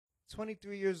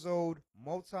23 years old,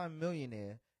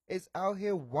 multi-millionaire, is out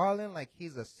here wilding like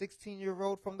he's a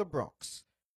 16-year-old from the Bronx.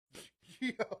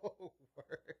 Yo,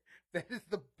 word. That is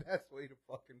the best way to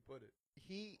fucking put it.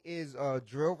 He is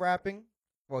drill rapping.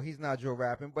 Well, he's not drill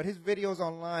rapping, but his videos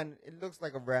online, it looks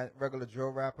like a regular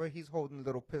drill rapper. He's holding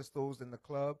little pistols in the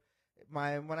club.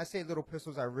 When I say little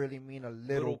pistols, I really mean a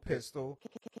little pistol.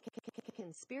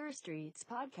 Conspiracy Streets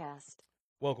podcast.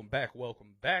 Welcome back.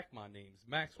 My name's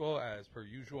Maxwell. As per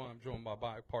usual, I'm joined by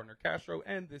my partner Castro,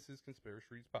 and this is Conspiracy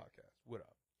Streets podcast. What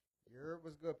up?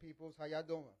 What's good, peoples? How y'all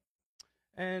doing?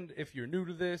 And if you're new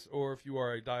to this, or if you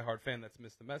are a diehard fan that's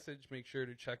missed the message, make sure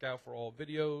to check out for all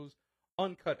videos,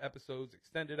 uncut episodes,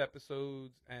 extended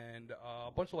episodes, and a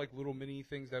bunch of like little mini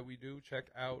things that we do. Check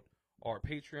out our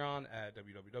Patreon at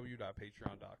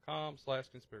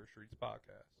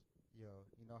www.patreon.com/conspiracystreetspodcast. Yo,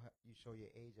 you know how you show your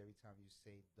age every time you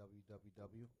say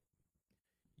www.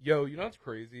 Yo, you know what's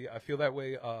crazy? I feel that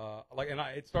way.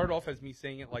 It started off as me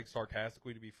saying it like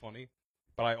sarcastically to be funny,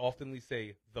 but I oftenly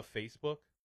say the Facebook,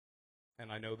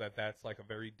 and I know that that's like a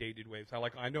very dated way of saying.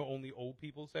 Like I know only old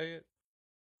people say it,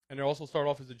 and it also started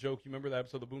off as a joke. You remember that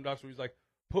episode of The Boondocks where he's like,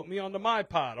 "Put me on the my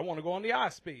pod. I want to go on the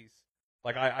iSpace."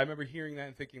 Like I remember hearing that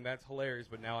and thinking that's hilarious,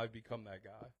 but now I've become that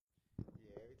guy.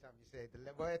 Yeah, every time you say it,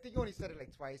 well, I think you only said it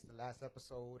like twice, the last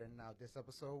episode and now this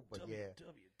episode. But yeah,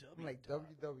 I'm like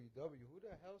www. Who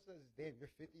the hell says, "Damn, you're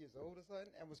 50 years old or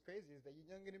something"? And what's crazy is that you're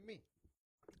younger than me.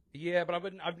 Yeah, but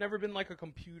I've never been like a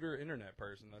computer internet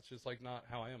person. That's just like not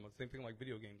how I am. It's the same thing like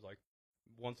video games, like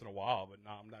once in a while, but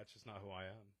that's just not who I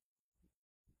am.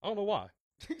 I don't know why.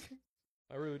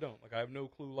 I really don't. Like I have no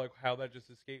clue like how that just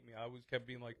escaped me. I always kept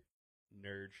being like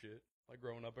nerd shit. Like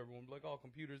growing up, everyone would be like, "Oh,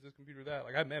 computers, this, computer, that."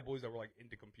 Like I met boys that were like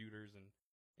into computers and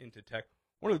into tech.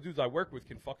 One of the dudes I work with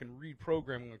can fucking read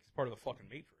programming like he's part of the fucking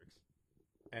Matrix.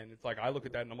 And it's like I look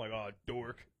at that and I'm like, "Oh,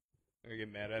 dork." I get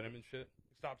mad at him and shit.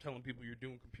 Stop telling people you're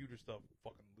doing computer stuff,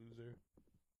 fucking loser.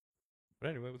 But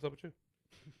anyway, what's up with you?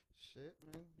 Shit,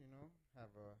 man. You know,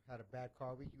 had a bad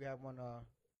car week. You had one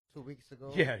 2 weeks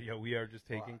ago. Yeah, we are just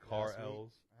taking car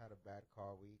L's. I had a bad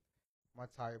car week. My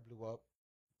tire blew up.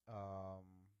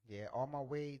 Yeah, on my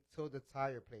way to the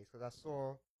tire place because I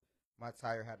saw my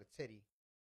tire had a titty.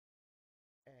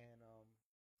 And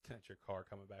That's your car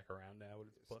coming back around now with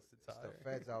its busted tire. It's the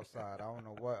feds outside. I don't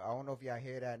know if y'all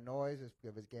hear that noise. If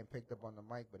it's getting picked up on the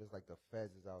mic, but it's like the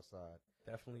feds is outside.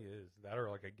 Definitely is. That or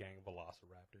like a gang of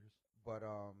velociraptors. But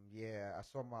yeah, I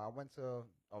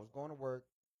was going to work.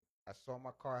 I saw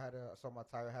my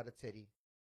tire had a titty.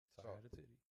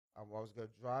 I was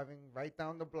driving right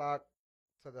down the block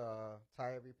to the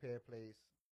tire repair place,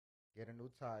 get a new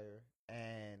tire,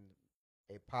 and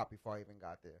it popped before I even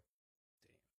got there.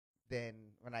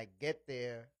 Then when I get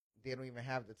there, they don't even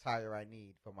have the tire I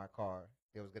need for my car.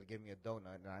 They was going to give me a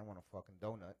donut, and I didn't want a fucking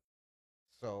donut.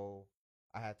 So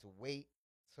I had to wait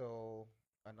till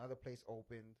another place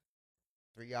opened.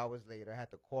 3 hours later, I had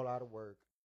to call out of work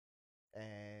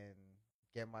and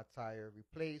get my tire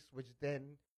replaced, which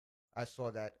then I saw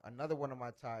that another one of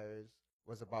my tires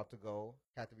was about to go.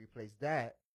 Had to replace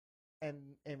that.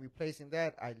 And in replacing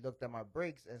that, I looked at my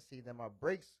brakes and see that my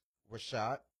brakes were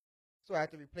shot. So I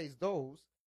had to replace those.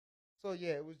 So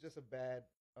yeah, it was just a bad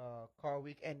car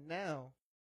week. And now,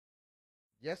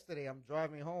 yesterday, I'm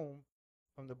driving home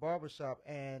from the barbershop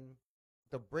and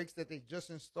the brakes that they just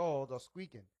installed are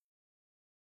squeaking.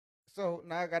 So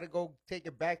now I got to go take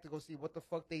it back to go see what the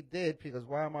fuck they did because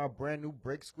why are my brand new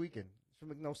brakes squeaking? It should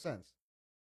make no sense.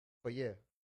 But yeah,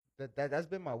 that's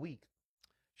been my week.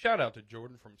 Shout out to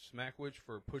Jordan from Smackwitch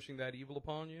for pushing that evil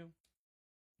upon you.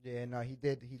 Yeah, no, he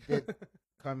did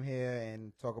come here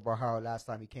and talk about how last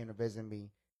time he came to visit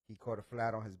me, he caught a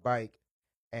flat on his bike,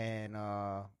 and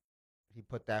he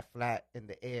put that flat in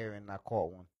the air, and I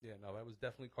caught one. Yeah, no, that was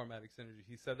definitely karmatic synergy.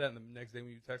 He said that, and the next day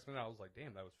when you texted me, I was like,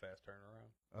 damn, that was fast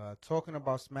turnaround. Talking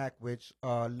about Smackwitch,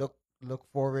 look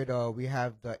for it. We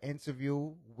have the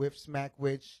interview with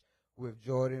Smackwitch, with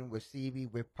Jordan, with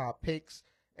CB, with Pop Picks,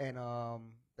 and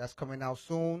that's coming out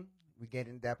soon. We're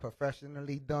getting that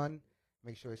professionally done.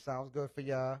 Make sure it sounds good for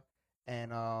y'all.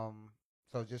 And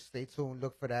so just stay tuned.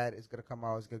 Look for that. It's going to come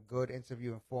out. It's a good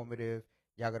interview, informative.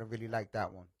 Y'all going to really like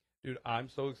that one. Dude, I'm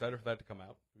so excited for that to come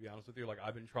out, to be honest with you. Like,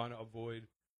 I've been trying to avoid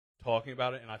talking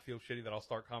about it, and I feel shitty that I'll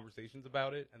start conversations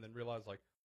about it and then realize, like,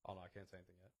 oh, no, I can't say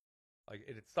anything yet. Like,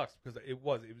 it sucks because it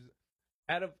was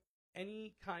out of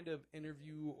any kind of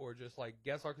interview or just, like,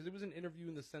 guest star, because it was an interview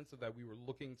in the sense of that we were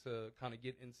looking to kind of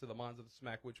get into the minds of the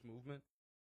Smackwitch movement,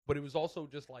 but it was also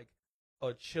just, like,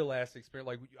 a chill ass experience.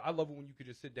 Like I love it when you could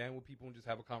just sit down with people and just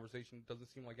have a conversation. It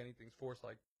doesn't seem like anything's forced.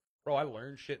 Like, bro, I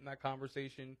learned shit in that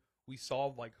conversation. We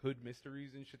solved like hood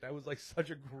mysteries and shit. That was like such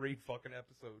a great fucking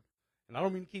episode. And I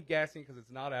don't mean to keep gassing because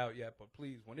it's not out yet, but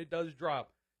please, when it does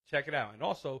drop, check it out. And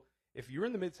also, if you're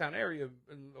in the Midtown area,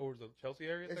 or the Chelsea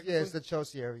area, it's the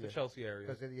Chelsea area. The Chelsea area.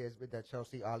 Because it is with that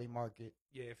Chelsea Ollie Market.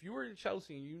 Yeah, if you were in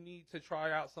Chelsea and you need to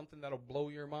try out something that'll blow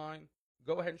your mind,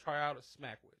 go ahead and try out a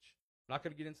Smackwich. I'm not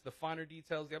going to get into the finer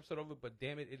details of the episode of it, but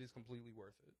damn it, it is completely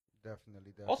worth it.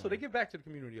 Definitely. Also, they give back to the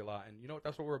community a lot, and you know what?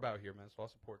 That's what we're about here, man. So I'll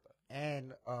support that.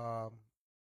 And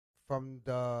from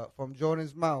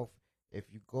Jordan's mouth, if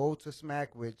you go to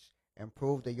Smackwich and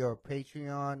prove that you're a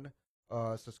Patreon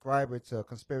subscriber to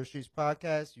Conspiracy Streets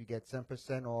Podcast, you get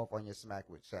 10% off on your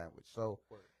Smackwich sandwich. So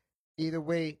either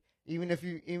way, even if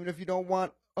you don't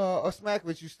want a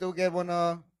Smackwich, you still get one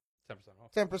 10%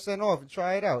 off. 10% off, and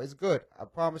try it out. It's good. I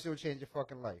promise it will change your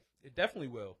fucking life. It definitely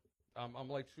will. I'm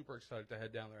like super excited to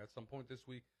head down there at some point this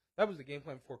week. That was the game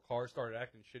plan before cars started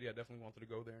acting shitty. I definitely wanted to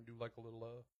go there and do like a little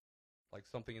like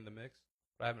something in the mix,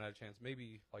 but I haven't had a chance.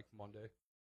 Maybe like Monday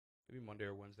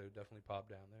or Wednesday would definitely pop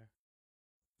down there.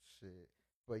 Shit.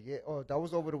 But yeah, that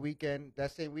was over the weekend.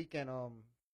 That same weekend,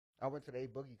 I went to the A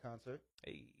Boogie concert.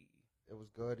 Hey, it was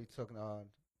good. He took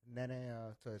Nene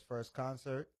to his first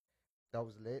concert. That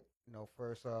was lit. You know,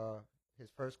 his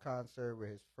first concert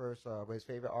with his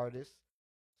favorite artist.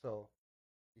 So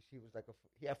he was like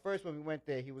at first when we went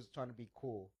there, he was trying to be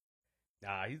cool.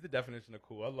 Nah, he's the definition of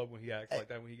cool. I love when he acts like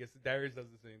that. When he gets to Darius, does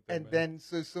the same thing. And man. then,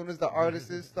 so as soon as the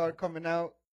artists start coming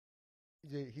out,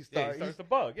 he starts to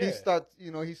bug. Yeah.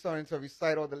 He's starting to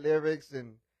recite all the lyrics,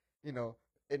 and and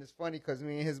it's funny because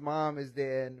me and his mom is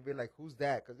there, and we're like, "Who's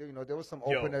that?" Because there was some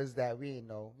openers that we didn't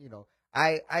know.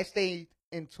 I stayed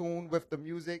in tune with the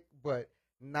music, but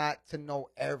not to know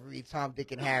every Tom,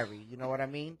 Dick, and Harry. You know what I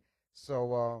mean?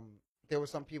 So there were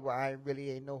some people I really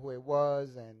didn't know who it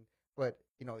was, but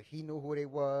he knew who they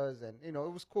was, and it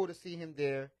was cool to see him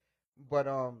there.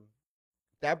 But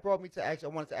that brought me to I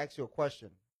wanted to ask you a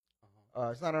question.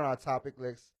 It's not on our topic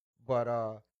list, but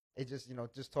it just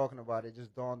just talking about it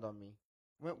just dawned on me.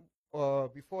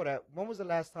 Before that, when was the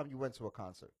last time you went to a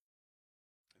concert?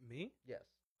 Me? Yes.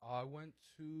 I went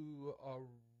to a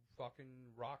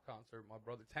fucking rock concert. My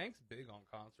brother Tank's big on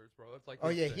concerts, bro. That's like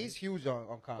he's huge on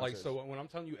concerts. Like, so when I'm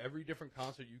telling you every different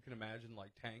concert you can imagine,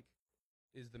 like Tank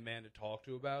is the man to talk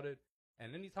to about it.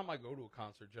 And anytime I go to a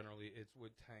concert, generally it's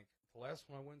with Tank. The last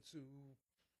one I went to,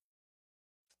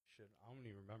 I don't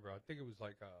even remember. I think it was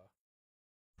like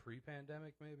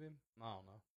pre-pandemic, maybe. I don't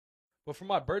know. But for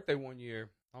my birthday one year,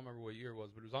 I don't remember what year it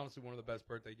was, but it was honestly one of the best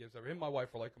birthday gifts ever. Him and my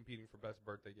wife were like competing for best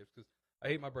birthday gifts because I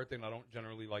hate my birthday and I don't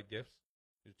generally like gifts.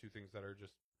 There's two things that are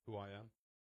just who I am.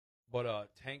 But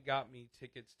Tank got me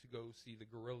tickets to go see the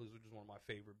Gorillaz, which is one of my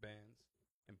favorite bands,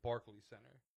 in Barclays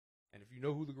Center. And if you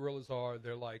know who the Gorillaz are,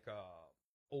 they're like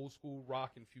old school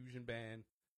rock and fusion band.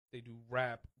 They do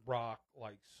rap, rock,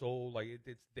 like soul, like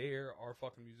it's our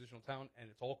fucking musical talent, and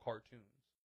it's all cartoons.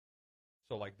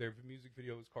 So like their music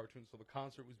video is cartoons. So the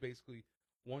concert was basically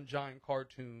one giant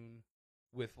cartoon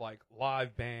with like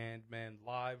live band, man,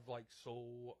 live like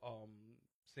soul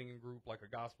singing group, like a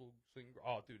gospel singing group.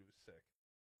 Oh, dude, it was sick.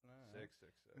 Sick.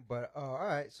 But all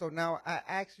right, so now I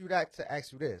ask you that to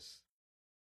ask you this: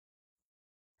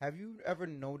 have you ever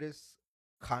noticed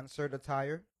concert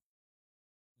attire?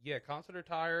 Yeah, concert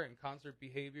attire and concert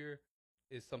behavior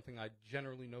is something I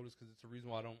generally notice because it's the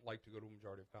reason why I don't like to go to a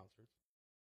majority of concerts.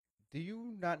 Do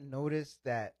you not notice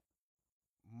that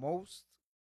most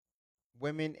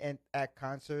women at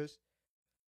concerts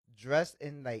dress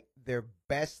in like their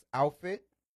best outfit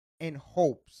in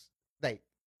hopes like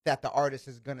that the artist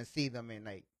is gonna see them and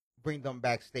like bring them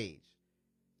backstage?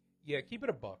 Yeah, keep it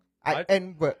a buck.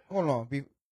 But hold on,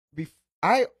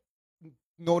 I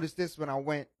noticed this when I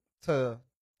went to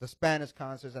the Spanish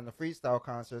concerts and the freestyle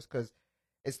concerts because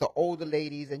it's the older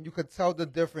ladies, and you could tell the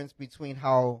difference between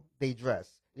how they dress.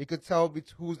 You could tell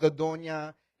who's the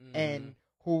doña and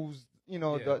who's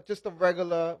just the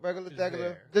regular,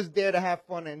 just there to have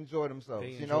fun and enjoy themselves.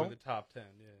 They enjoy the top 10.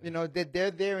 Yeah.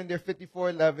 They're there in their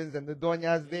 5411s, and the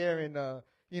doña's there in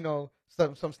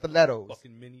some stilettos,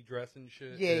 fucking mini dress and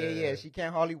shit. Yeah. She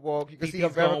can't hardly walk. You can see her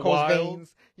varicose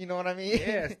veins. You know what I mean?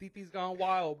 Yeah, Stipi's gone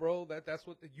wild, bro. That's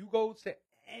what you go to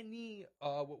any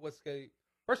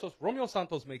First of all, Romeo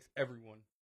Santos makes everyone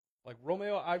like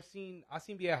Romeo. I've seen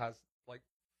Viejas like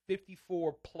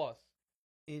 54 plus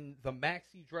in the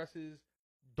maxi dresses,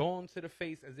 dawn to the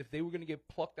face as if they were gonna get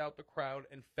plucked out the crowd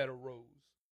and fed a rose.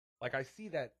 Like I see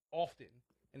that often,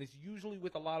 and it's usually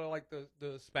with a lot of like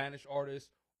the Spanish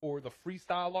artists or the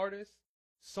freestyle artists.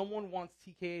 Someone wants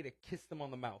TKA to kiss them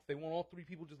on the mouth. They want all three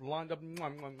people just lined up.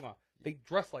 Mwah, mwah, mwah. They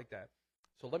dress like that.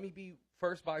 So let me be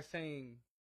first by saying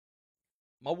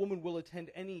My woman will attend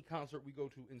any concert we go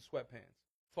to in sweatpants.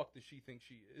 Fuck does she think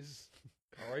she is?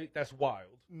 All right, that's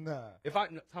wild. Nah.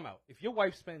 Time out. If your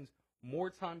wife spends more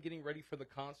time getting ready for the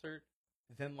concert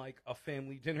than like a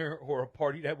family dinner or a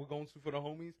party that we're going to for the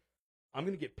homies, I'm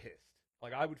gonna get pissed.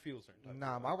 Like I would feel a certain type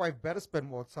Nah, of my wife better spend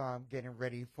more time getting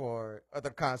ready for the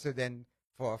concert than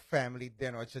for a family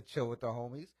dinner to chill with the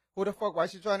homies. Who the fuck? Why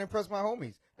she trying to impress my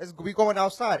homies? We going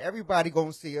outside. Everybody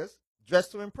gonna see us.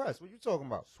 Dressed to impress. What you talking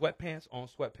about? Sweatpants on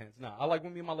sweatpants. Nah, I like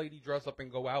when me and my lady dress up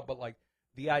and go out, but like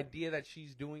the idea that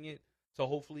she's doing it to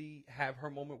hopefully have her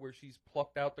moment where she's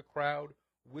plucked out the crowd,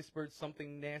 whispered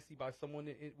something nasty by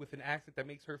someone with an accent that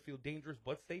makes her feel dangerous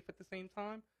but safe at the same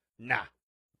time. Nah.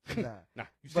 Nah.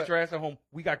 You sit your ass at home.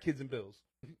 We got kids and bills.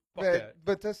 Fuck that.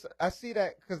 But I see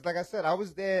that because, like I said, I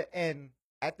was there, and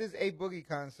at this A Boogie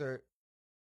concert,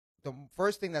 the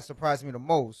first thing that surprised me the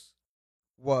most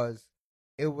was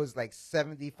it was like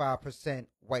 75%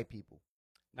 white people.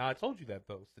 Now, I told you that,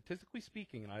 though. Statistically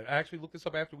speaking, and I actually looked this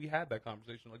up after we had that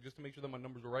conversation, like just to make sure that my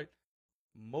numbers were right,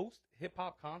 most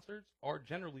hip-hop concerts are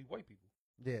generally white people.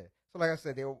 Yeah. So, like I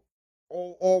said, they were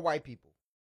all white people,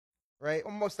 right?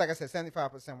 Almost, like I said,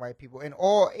 75% white people in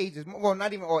all ages. Well,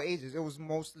 not even all ages. It was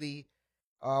mostly,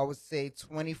 I would say,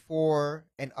 24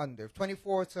 and under.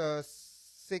 24 to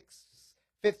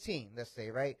 15, let's say,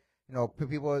 right? You know,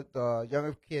 people, the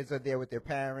younger kids are there with their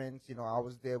parents. You know, I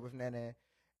was there with Nene.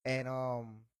 And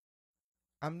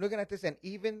I'm looking at this, and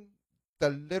even the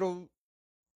little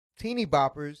teeny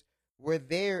boppers were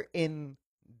there in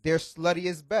their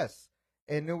sluttiest best.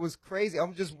 And it was crazy.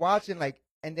 I'm just watching, like,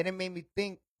 and then it made me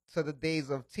think to the days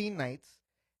of teen nights.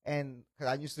 And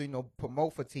because I used to, you know,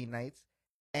 promote for teen nights.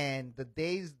 And the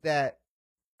days that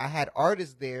I had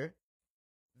artists there,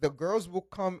 the girls will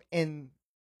come in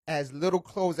as little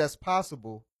clothes as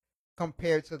possible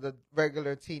compared to the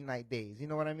regular teen night days. You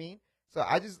know what I mean? So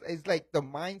it's like the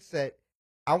mindset.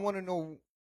 I want to know.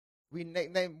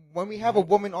 When we have a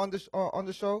woman on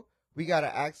the show, we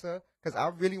gotta ask her because I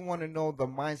really want to know the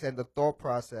mindset and the thought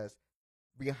process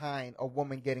behind a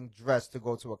woman getting dressed to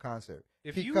go to a concert.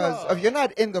 If you're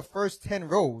not in the first 10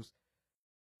 rows,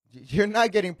 you're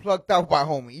not getting plucked out by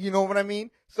homie. You know what I mean?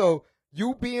 So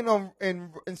you being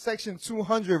in section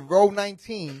 200, row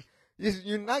 19,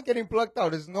 you're not getting plucked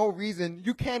out. There's no reason.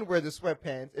 You can wear the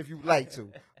sweatpants if you like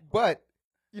to. But,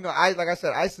 you know, like I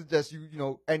said, I suggest you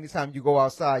know, anytime you go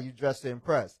outside, you dress to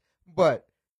impress. But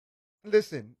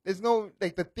listen, there's no,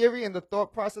 like, the theory and the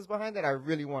thought process behind that I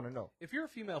really want to know. If you're a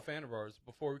female fan of ours,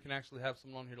 before we can actually have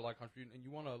someone on here to like contribute, and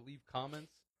you want to leave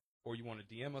comments, or you want to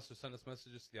DM us or send us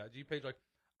messages to the IG page, like,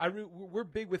 we're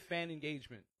big with fan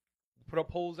engagement. We put up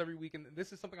polls every week, and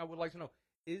this is something I would like to know.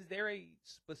 Is there a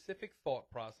specific thought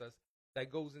process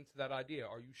that goes into that idea?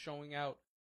 Are you showing out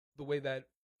the way that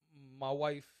my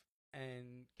wife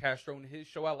and Castro and his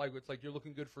show out, like it's like you're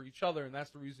looking good for each other and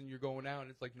that's the reason you're going out,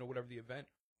 and it's like, you know, whatever the event?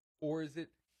 Or is it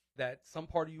that some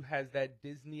part of you has that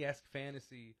Disney-esque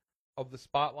fantasy of the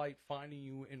spotlight finding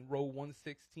you in row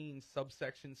 116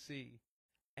 subsection C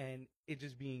and it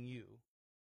just being you,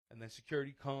 and then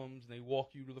security comes and they walk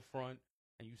you to the front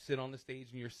and you sit on the stage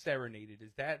and you're serenaded?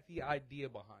 Is that the idea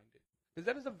behind it? Because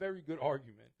that is a very good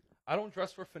argument. I don't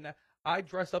dress for finesse. I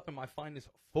dress up in my finest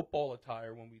football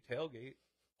attire when we tailgate.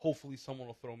 Hopefully someone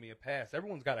will throw me a pass.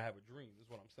 Everyone's got to have a dream, is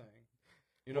what I'm saying.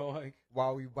 You know, like,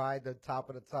 while we buy the top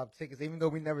of the top tickets, even though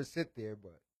we never sit there,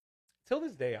 but till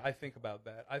this day, I think about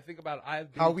that. I think about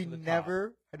I've been how to we the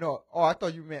never. top. No, oh, I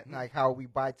thought you meant like how we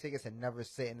buy tickets and never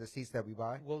sit in the seats that we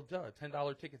buy. Well, duh,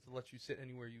 $10 tickets to let you sit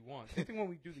anywhere you want. Same thing when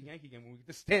we do the Yankee game, when we get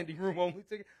the standing room only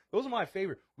ticket. Those are my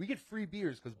favorite. We get free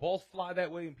beers because balls fly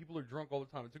that way and people are drunk all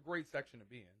the time. It's a great section to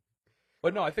be in.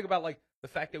 But no, I think about like the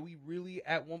fact that we really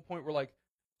at one point were like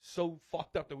so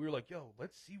fucked up that we were like, yo,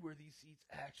 let's see where these seats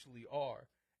actually are.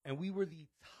 And we were the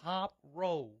top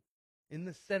row in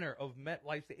the center of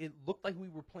MetLife. It looked like we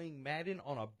were playing Madden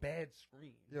on a bad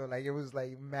screen. Yo, like it was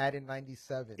like Madden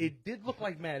 97. It did look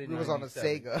like Madden. It was on a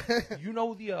Sega. You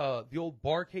know the old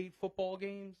barcade football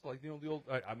games, like, you know, the old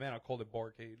I called it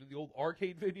barcade. The old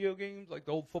arcade video games, like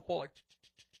the old football, like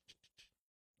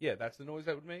yeah, that's the noise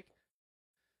that would make.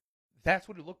 That's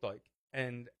what it looked like,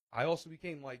 and I also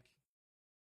became like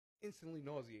instantly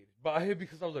nauseated by it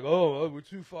because I was like, oh, we're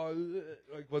too far.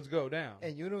 Like, let's go down.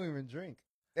 And you don't even drink.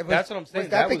 That's what I'm saying.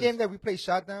 Was that the game that we played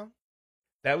Shot Down?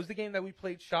 That was the game that we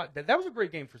played Shot Down. That was a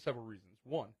great game for several reasons.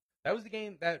 One, that was the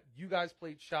game that you guys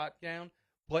played Shot Down,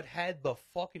 but had the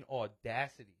fucking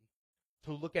audacity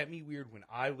to look at me weird when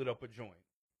I lit up a joint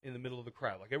in the middle of the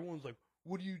crowd. Like, everyone's like,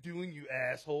 what are you doing, you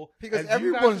asshole? Because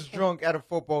everyone's drunk at a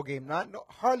football game.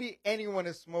 Hardly anyone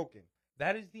is smoking.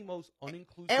 That is the most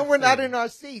uninclusive And we're not thing. in our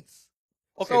seats.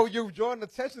 Okay. So you're drawing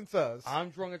attention to us. I'm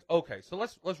drawing it. Okay, so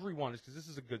let's rewind this because this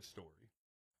is a good story.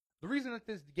 The reason that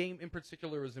this game in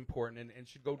particular is important and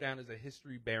should go down as a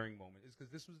history-bearing moment is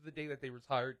because this was the day that they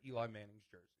retired Eli Manning's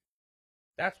jersey.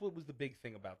 That's what was the big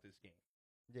thing about this game.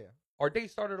 Yeah. Our day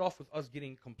started off with us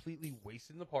getting completely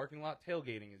wasted in the parking lot,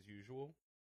 tailgating as usual,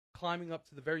 climbing up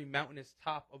to the very mountainous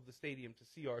top of the stadium to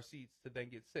see our seats, to then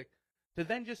get sick, to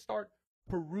then just start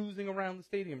perusing around the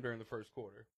stadium during the first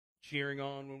quarter, cheering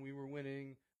on when we were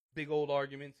winning, big old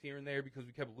arguments here and there because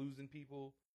we kept losing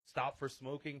people, stop for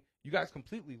smoking. You guys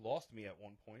completely lost me at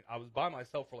one point. I was by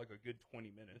myself for like a good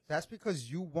 20 minutes. That's because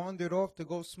you wandered off to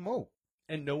go smoke.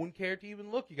 And no one cared to even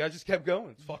look. You guys just kept going.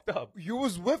 It's fucked up. You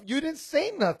didn't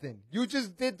say nothing. You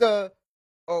just did I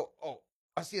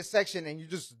see a section, and you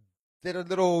just did a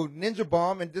little ninja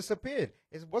bomb and disappeared.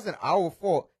 It wasn't our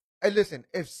fault. Hey, listen,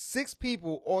 if 6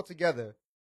 people all together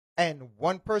and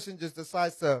one person just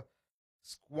decides to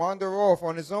wander off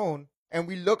on his own and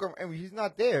we look and he's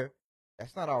not there,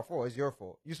 that's not our fault. It's your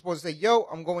fault. You're supposed to say, yo,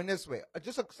 I'm going this way.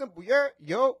 Just a simple,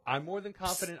 yo. I'm more than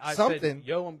confident. I Something. said,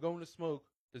 yo, I'm going to smoke.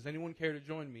 Does anyone care to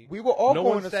join me? We were all no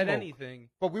going one to said smoke. anything,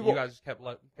 But you guys just kept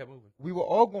moving. We were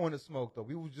all going to smoke, though.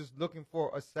 We were just looking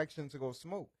for a section to go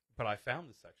smoke. But I found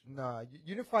the section. Nah,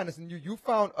 you didn't find us. You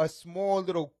found a small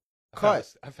little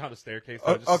cut. I found a staircase.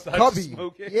 A cubby.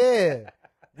 Yeah.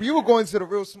 We were going to the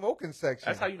real smoking section.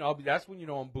 That's how you know. That's when you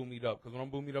know I'm boomied up. Because when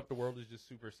I'm boomied up, the world is just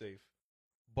super safe.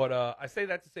 But I say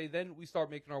that to say, then we start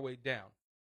making our way down.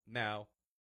 Now,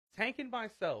 Tank and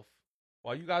myself,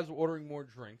 while you guys were ordering more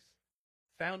drinks,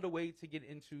 found a way to get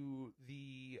into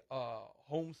the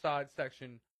home side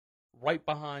section right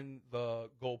behind the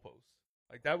goalpost.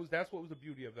 Like that's what was the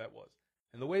beauty of that was.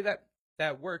 And the way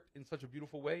that worked in such a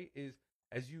beautiful way is,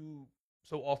 as you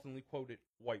so oftenly quoted,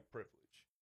 white privilege.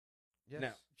 Yes,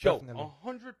 now, Joe, definitely.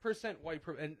 100% white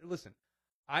privilege. And listen,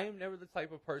 I am never the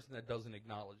type of person that doesn't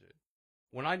acknowledge it.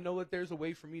 When I know that there's a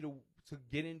way for me to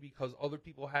get in because other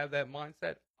people have that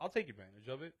mindset, I'll take advantage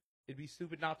of it. It'd be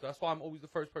stupid not to. That's why I'm always the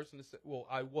first person to say, well,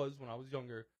 I was when I was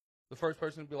younger, the first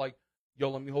person to be like, yo,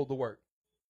 let me hold the work.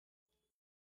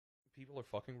 People are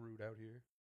fucking rude out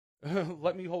here.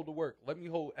 Let me hold the work. Let me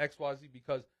hold XYZ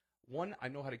because, 1, I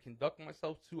know how to conduct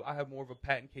myself. 2, I have more of a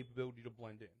patent capability to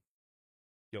blend in.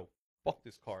 Yo, fuck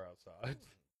this car outside.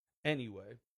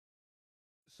 Anyway,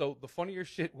 so the funnier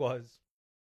shit was,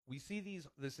 we see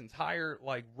this entire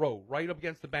like row right up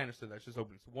against the banister that's just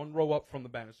open. It's one row up from the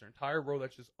banister, entire row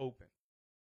that's just open.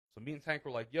 So me and Tank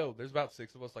were like, yo, there's about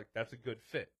 6 of us. Like, that's a good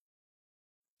fit.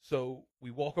 So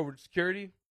we walk over to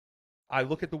security. I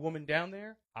look at the woman down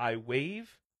there. I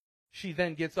wave. She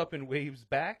then gets up and waves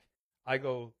back. I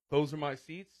go, those are my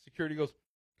seats. Security goes,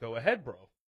 go ahead, bro.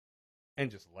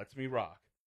 And just lets me rock.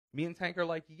 Me and Tank are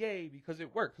like, yay, because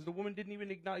it worked. Because the woman didn't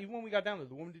even acknowledge, even when we got down there,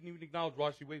 the woman didn't even acknowledge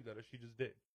why she waved at us. She just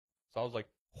did. So I was like,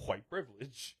 white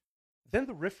privilege. Then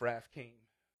the riffraff came.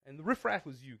 And the riffraff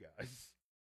was you guys.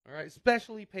 All right?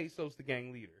 Especially Pesos, the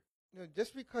gang leader. You know,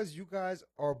 just because you guys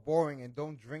are boring and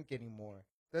don't drink anymore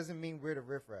doesn't mean we're the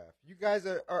riffraff. You guys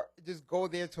are just go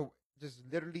there to just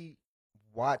literally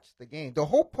watch the game. The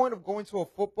whole point of going to a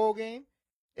football game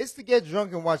is to get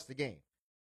drunk and watch the game.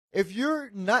 If you're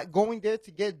not going there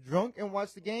to get drunk and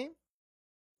watch the game,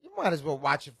 you might as well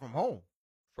watch it from home.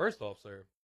 First off, sir,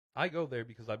 I go there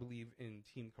because I believe in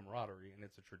team camaraderie, and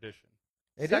it's a tradition.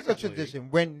 It is a tradition.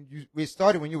 We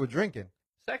started when you were drinking.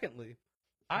 Secondly,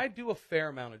 I do a fair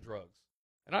amount of drugs,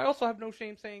 and I also have no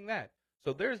shame saying that.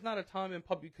 So there's not a time in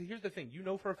public. Because here's the thing: you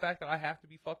know for a fact that I have to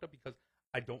be fucked up because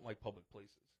I don't like public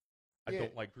places. I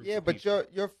don't like groups. Yeah, of but people.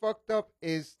 your fucked up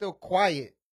is still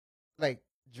quiet. Like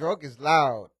drug is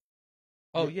loud.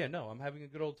 Oh yeah, no, I'm having a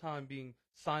good old time being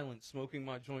silent, smoking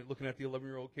my joint, looking at the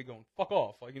 11-year-old kid going, fuck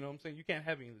off. Like, you know what I'm saying? You can't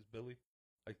have any of this, Billy.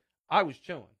 Like, I was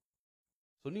chilling.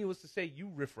 So needless to say,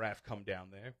 you riffraff come down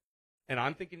there, and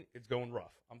I'm thinking it's going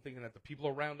rough. I'm thinking that the people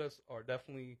around us are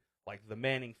definitely like the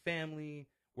Manning family.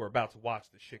 We're about to watch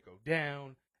the shit go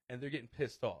down, and they're getting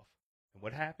pissed off. And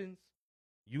what happens?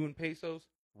 You and Pesos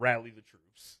rally the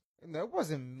troops. No, it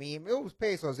wasn't me. It was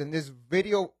Pesos, and there's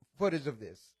video footage of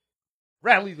this.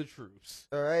 Rally the troops.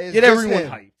 All right, get everyone him.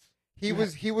 hyped.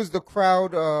 He was the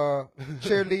crowd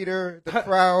cheerleader. The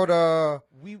crowd.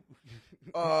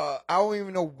 I don't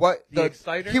even know what the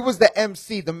exciter. He was the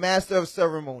MC, the master of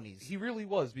ceremonies. He really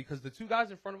was, because the 2 guys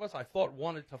in front of us I thought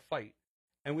wanted to fight,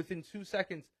 and within 2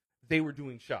 seconds they were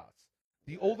doing shots.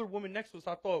 The older woman next to us,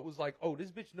 I thought was like, oh,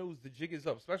 this bitch knows the jig is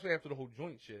up, especially after the whole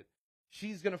joint shit.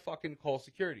 She's gonna fucking call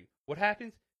security. What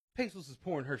happens? Pesos is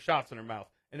pouring her shots in her mouth,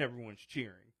 and everyone's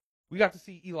cheering. We got to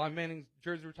see Eli Manning's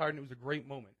jersey retired, and it was a great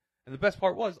moment. And the best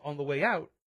part was, on the way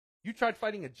out, you tried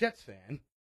fighting a Jets fan,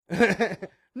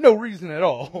 No reason at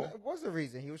all. It was a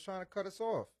reason. He was trying to cut us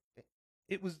off.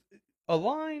 It was a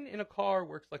line in a car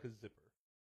works like a zipper.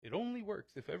 It only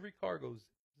works if every car goes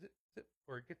zip, zip,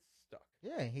 or it gets stuck.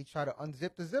 Yeah, he tried to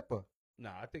unzip the zipper.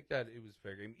 Nah, I think that it was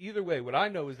fair game. Either way, what I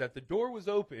know is that the door was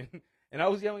open, and I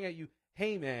was yelling at you,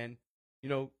 hey, man,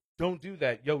 don't do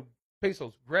that. Yo,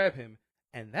 Pesos, grab him.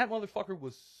 And that motherfucker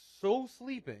was so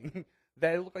sleeping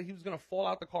that it looked like he was going to fall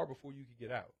out the car before you could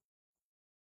get out.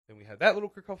 Then we had that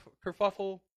little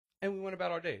kerfuffle, and we went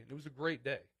about our day. It was a great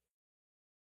day.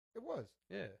 It was.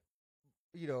 Yeah.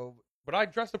 But I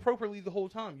dressed appropriately the whole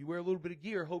time. You wear a little bit of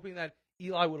gear, hoping that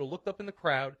Eli would have looked up in the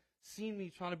crowd, seen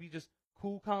me trying to be just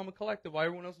cool, calm, and collective while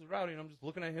everyone else was rowdy, and I'm just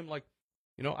looking at him like,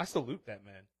 I salute that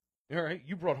man. All right,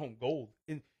 you brought home gold,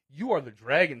 and you are the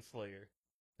Dragon Slayer.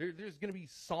 There's going to be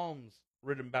songs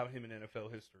written about him in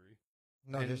NFL history.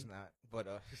 No, there's not. But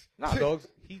nah, dogs.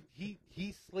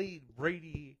 He slayed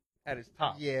Brady at his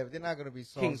top. Yeah, but they're not gonna be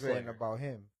songs written about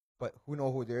him. But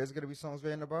who there is gonna be songs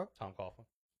written about? Tom Coughlin,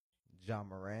 John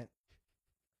Morant.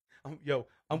 I'm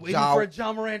waiting for a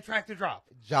John Morant track to drop.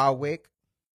 Ja Wick.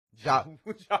 Ja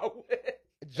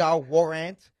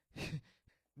Warrant.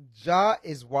 Ja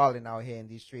is wilding out here in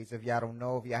these streets. If y'all don't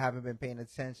know, if y'all haven't been paying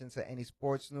attention to any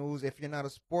sports news, if you're not a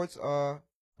sports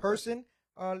person,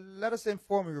 let us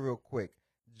inform you real quick.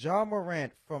 Ja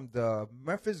Morant from the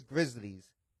Memphis Grizzlies,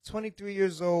 23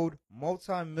 years old,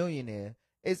 multi-millionaire,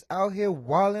 is out here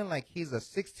wilding like he's a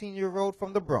 16-year-old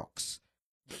from the Bronx.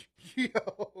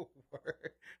 Yo,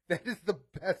 word. That is the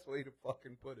best way to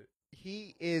fucking put it.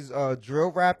 He is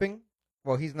drill rapping.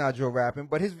 Well, he's not drill rapping,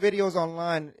 but his videos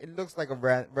online, it looks like a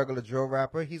regular drill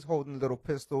rapper. He's holding little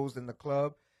pistols in the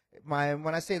club.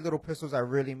 When I say little pistols, I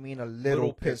really mean a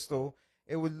little pistol.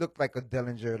 It would look like a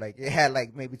Dillinger. Like, it had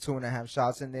like maybe 2.5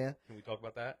 shots in there. Can we talk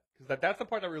about that? Because that's the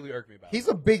part that really irked me about it. He's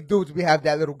a big dude to have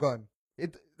that little gun.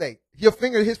 His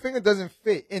finger doesn't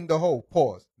fit in the hole.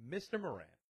 Pause. Mr. Morant,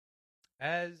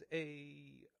 as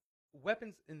a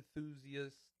weapons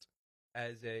enthusiast,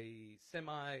 as a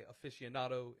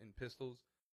semi-aficionado in pistols,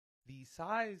 the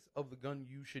size of the gun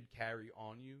you should carry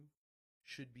on you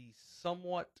should be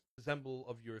somewhat resemble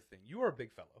of your thing. You are a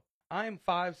big fellow. I'm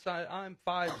 5'7",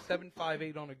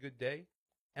 5'8" on a good day,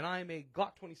 and I'm a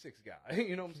Glock 26 guy.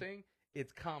 You know what I'm saying?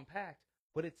 It's compact,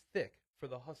 but it's thick for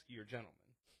the huskier gentleman.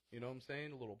 You know what I'm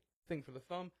saying? A little thing for the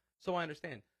thumb. So I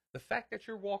understand. The fact that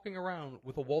you're walking around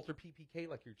with a Walter PPK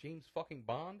like you're James fucking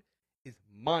Bond is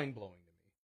mind-blowing to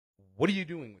me. What are you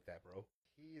doing with that, bro?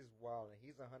 He is wilding.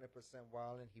 He's 100%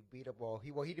 wilding. He beat up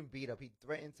he didn't beat up. He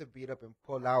threatened to beat up and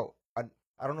pull out.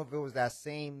 I don't know if it was that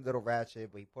same little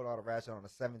ratchet, but he pulled out a ratchet on a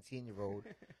 17-year-old.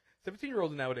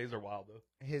 17-year-olds nowadays are wild, though.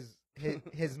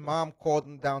 His mom called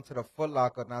him down to the Foot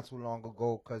Locker not too long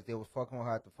ago because they was fucking with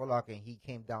her at the Foot Locker, and he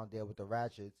came down there with the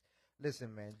ratchets.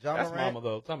 Listen, man, That's Mama,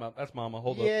 though. That's Mama.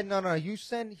 Hold up. Yeah, no.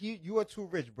 You are too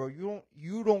rich, bro.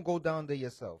 You don't go down there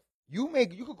yourself. You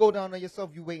could go down there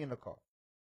yourself. You wait in the car.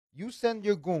 You send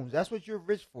your goons. That's what you're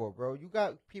rich for, bro. You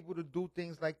got people to do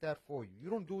things like that for you. You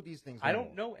don't do these things. I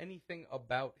don't know anything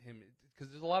about him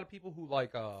because there's a lot of people who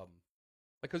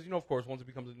because of course, once it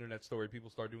becomes an internet story, people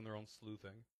start doing their own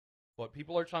sleuthing. But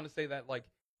people are trying to say that like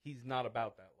he's not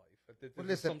about that life.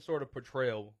 There's some sort of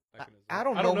portrayal mechanism. I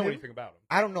don't know anything about him.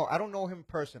 I don't know him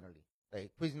personally.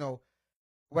 Like, please know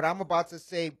what I'm about to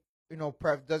say.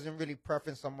 Doesn't really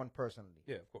preference someone personally.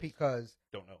 Yeah, of course. Because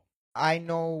don't know. I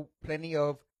know plenty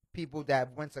of people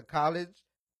that went to college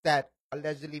that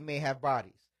allegedly may have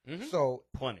bodies. Mm-hmm. So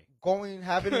plenty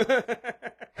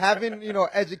having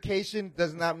education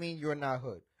does not mean you're not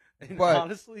hood. But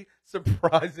honestly,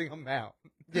 surprising amount.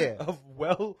 Yeah. Of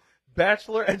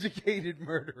bachelor educated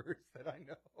murderers that I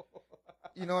know.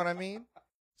 You know what I mean?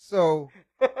 So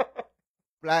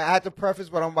I had to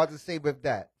preface what I'm about to say with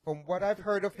that. From what I've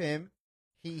heard of him,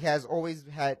 he has always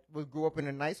grew up in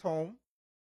a nice home.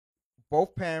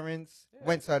 Both parents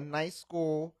went to a nice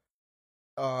school.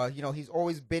 He's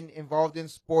always been involved in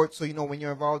sports. So, when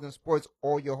you're involved in sports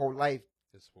all your whole life,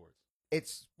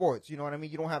 it's sports. You know what I mean?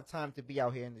 You don't have time to be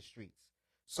out here in the streets.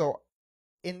 So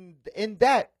in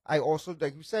that, I also,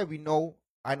 like you said,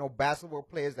 I know basketball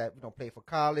players that, play for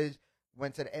college,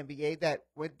 went to the NBA that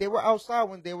when they were outside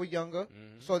when they were younger.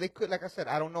 Mm-hmm. So they could, like I said,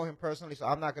 I don't know him personally, so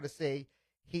I'm not going to say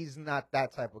he's not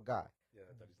that type of guy. Yeah,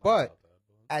 but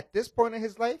at this point in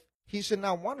his life, he should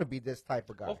not want to be this type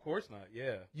of guy. Of course not,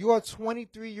 yeah. You are a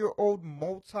 23-year-old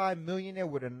multi-millionaire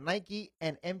with a Nike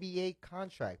and NBA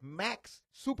contract.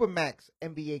 Supermax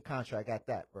NBA contract at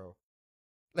that, bro.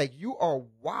 Like, you are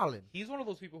wildin'. He's one of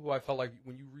those people who I felt like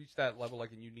when you reach that level,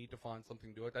 like, and you need to find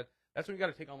something to do it, that's when you got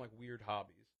to take on, like, weird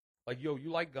hobbies. Like, yo, you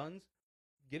like guns?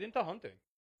 Get into hunting.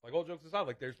 Like all jokes aside,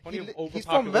 like there's plenty of overpopulation. He's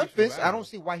from Memphis. of I don't animals.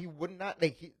 see why he would not.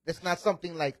 Like, that's not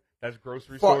something like. That's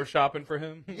grocery Far- store shopping for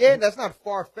him. Yeah, that's not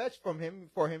far fetched from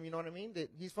him. For him, you know what I mean? That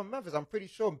he's from Memphis. I'm pretty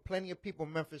sure plenty of people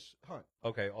in Memphis hunt.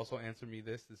 Okay. Also, answer me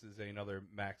this. This is another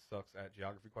Max sucks at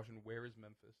geography question. Where is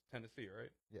Memphis? Tennessee, right?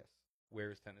 Yes.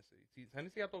 Where is Tennessee? See,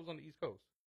 Tennessee, I thought was on the East Coast.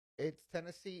 It's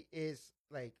Tennessee is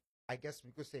like, I guess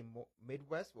we could say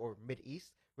Midwest or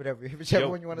Mid-East, whichever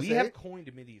one you want to say. We have coined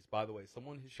Mid-East, by the way.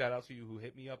 Someone, shout out to you, who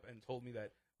hit me up and told me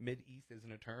that Mid-East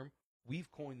isn't a term. We've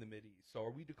coined the Mid-East. So are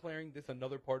we declaring this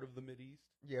another part of the Mid-East?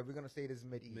 Yeah, we're gonna say this is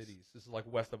Mid-East. Mid-East. This is like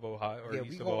west of Ohio or yeah,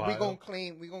 east of Ohio.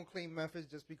 we gonna claim Memphis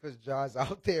just because Ja's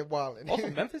out there wilding.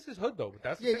 Also, Memphis is hood though, but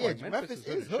that's the yeah, thing. yeah. Like, Memphis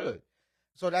is hood. shit.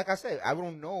 So like I said, I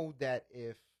don't know that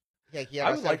if he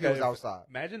I would like he was that if- outside.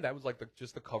 Imagine that was like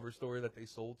just the cover story that they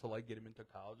sold to like get him into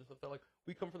college and stuff. They're like,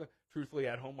 we come from the truthfully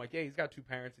at home. Like, yeah, he's got two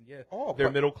parents and yeah, Oh, they're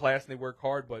but middle class and they work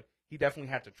hard, but he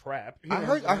definitely had to trap. You know I what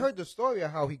heard I'm saying? I heard the story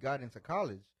of how he got into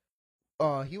college.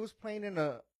 He was playing in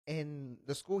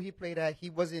the school he played at. He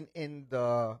wasn't in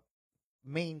the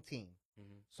main team.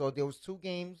 Mhm. So there was two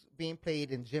games being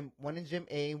played in one in gym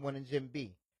A, one in gym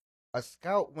B. A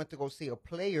scout went to go see a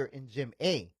player in gym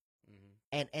A Mhm.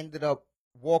 and ended up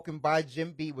walking by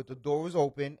gym B with the doors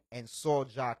open and saw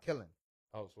Ja killing.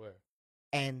 I swear.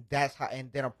 And that's how,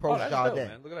 and then Oh, approached that's Ja dope, then.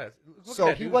 man. Look at that. Look So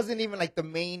at that he dude. wasn't even like the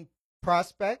main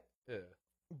prospect, Yeah.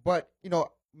 but you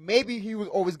know, maybe he was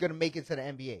always gonna make it to the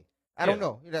NBA. I don't Yeah.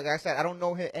 know. Like I said, I don't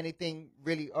know anything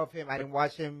really of him. I didn't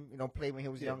watch him, play when he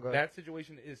was Yeah, younger. that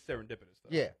situation is serendipitous, though.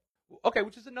 Yeah. Okay,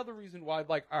 which is another reason why,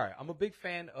 like, all right, I'm a big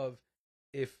fan of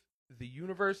if the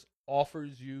universe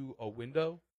offers you a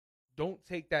window, don't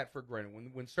take that for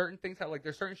granted. When certain things have, like,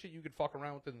 there's certain shit you could fuck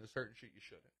around with and there's certain shit you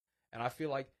shouldn't. And I feel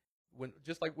like when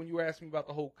you were asking me about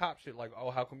the whole cop shit, like,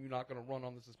 oh, how come you're not gonna run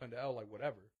on the suspended L, like,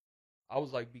 whatever. I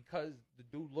was like, because the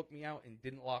dude looked me out and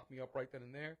didn't lock me up right then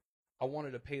and there, I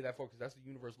wanted to pay that for because that's the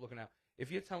universe looking out.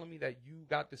 If you're telling me that you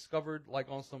got discovered like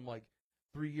on some like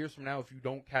 3 years from now, if you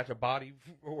don't catch a body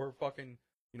or fucking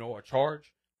a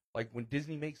charge, like when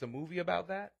Disney makes a movie about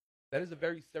that, that is a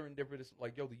very serendipitous.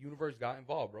 Like, yo, the universe got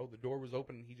involved, bro. The door was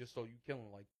open and he just saw you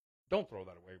killing. Like, don't throw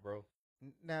that away, bro.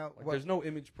 Now, Like, there's no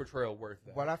image portrayal worth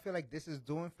that. what I feel like this is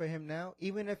doing for him now,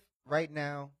 even if right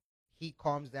now he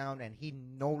calms down and he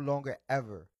no longer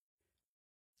ever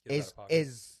Get is out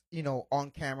of pocket.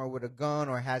 on camera with a gun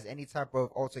or has any type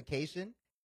of altercation.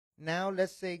 Now,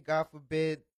 let's say, God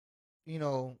forbid,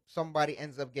 somebody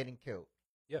ends up getting killed.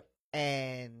 Yeah.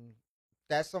 And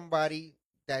that somebody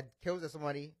that kills that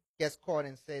somebody gets caught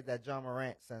and say that John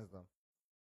Morant sends them.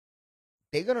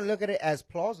 They're going to look at it as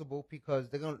plausible because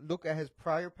they're going to look at his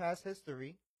prior past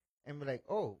history and be like,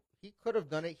 oh, he could have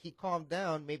done it. He calmed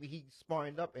down. Maybe he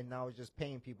smartened up and now is just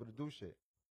paying people to do shit.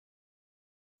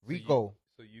 Rico.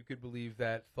 So you could believe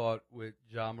that thought with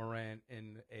John Morant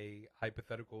in a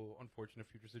hypothetical, unfortunate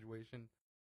future situation,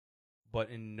 but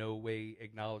in no way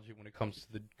acknowledge it when it comes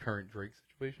to the current Drake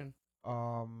situation?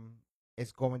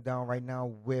 It's going down right now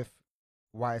with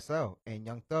YSL and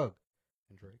Young Thug.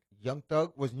 And Drake? Young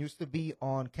Thug was used to be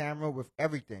on camera with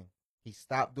everything. He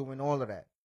stopped doing all of that,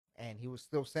 and he was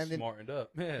still sending. Smartened up,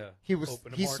 yeah. He Open the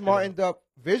market smartened up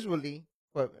visually,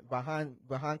 but behind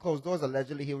closed doors,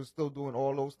 allegedly, he was still doing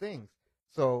all those things.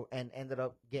 So, and ended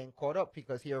up getting caught up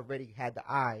because he already had the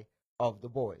eye of the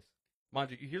boys. Mind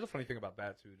you, here's a funny thing about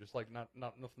that too. Just like not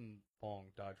nothing long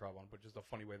diatribe on, but just a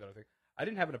funny way that I think I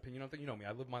didn't have an opinion on things. You know me,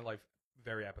 I live my life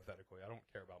very apathetically. I don't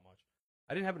care about much.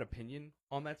 I didn't have an opinion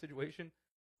on that situation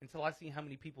until I see how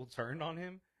many people turned on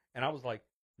him, and I was like,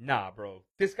 nah, bro,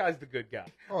 this guy's the good guy.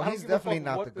 Oh, I don't he's give a definitely fuck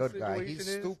not what the good guy. situation He's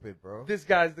is. stupid, bro. This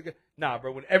guy's the good. Nah,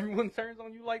 bro, when everyone turns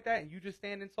on you like that and you just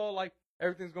standing tall like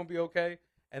everything's gonna be okay,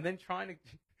 and then trying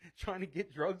to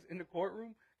get drugs in the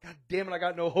courtroom, god damn it, I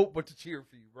got no hope but to cheer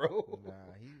for you, bro. Nah,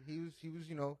 he was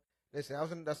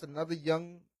listen, that's another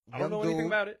young I don't know anything dude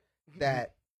about it.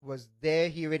 that was there.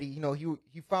 He already,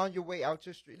 he found your way out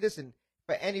your street. Listen,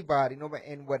 for anybody,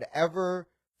 in whatever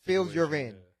field you're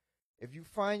in, if you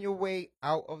find your way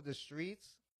out of the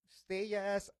streets, stay your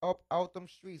ass up out them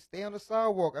streets. Stay on the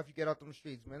sidewalk after you get out them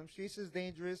streets, man. Them streets is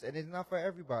dangerous and it's not for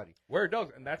everybody. Where it does,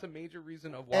 and that's a major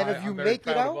reason of why And if you I'm very make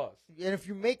it proud of out, us. and if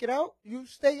you make it out, you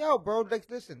stay out, bro. Like,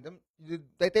 listen,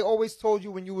 like they always told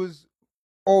you when you was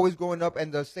always growing up,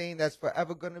 and the saying that's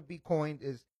forever gonna be coined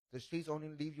is the streets only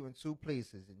leave you in two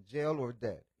places: in jail or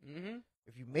dead. Mm-hmm.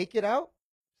 If you make it out,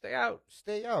 Stay out.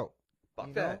 stay out. Fuck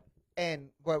You that. know? And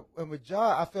with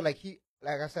Ja, I feel like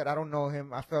like I said, I don't know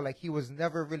him. I feel like he was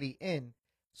never really in.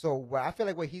 So I feel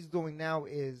like what he's doing now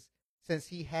is, since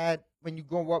when you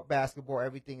grow up basketball,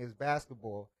 everything is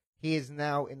basketball. he is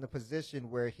now in the position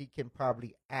where he can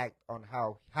probably act on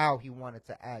how he wanted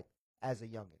to act as a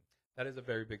youngin. That is a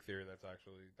very big theory. That's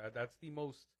actually that's the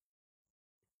most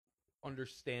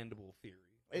understandable theory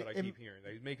that I keep hearing.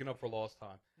 That he's making up for lost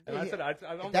time. And I said, I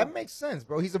don't that makes sense,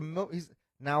 bro. He's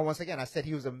now once again. I said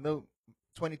he was a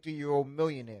 23-year-old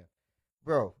millionaire,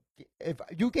 bro. If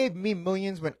you gave me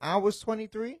millions when I was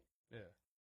 23, yeah,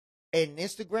 and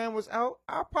Instagram was out,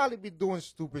 I'll probably be doing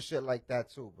stupid shit like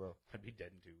that too, bro. I'd be dead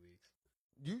in 2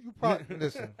 weeks. You probably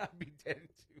listen. I'd be dead in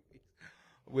 2 weeks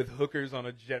with hookers on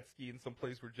a jet ski in some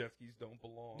place where jet skis don't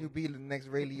belong. You'll be the next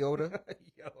Ray Liotta.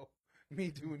 Yo, me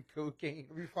doing cocaine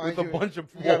with a bunch of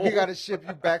we gotta ship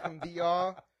you back from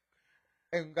DR.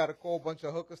 And gotta call a bunch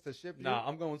of hookers to ship you? Nah,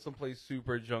 I'm going someplace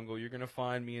super jungle. You're gonna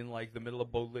find me in like the middle of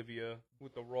Bolivia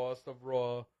with the rawest of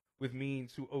raw, with me and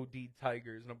 2 OD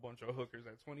tigers and a bunch of hookers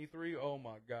at 23. Oh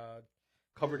my god,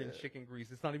 covered in chicken grease.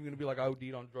 It's not even gonna be like I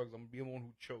OD'd on drugs. I'm gonna be the one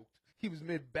who choked. He was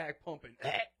mid back pumping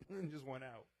and just went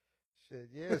out.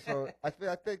 Shit, yeah. So I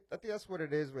think that's what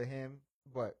it is with him.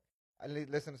 But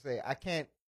listen to say I can't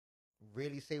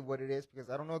really say what it is because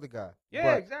I don't know the guy.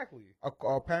 Yeah, exactly.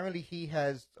 Apparently, he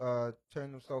has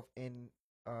turned himself in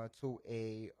to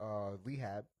a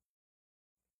rehab.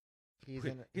 He's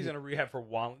in a rehab for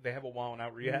wilding. They have a wilding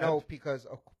out rehab. No, because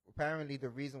apparently the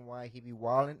reason why he be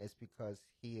wilding is because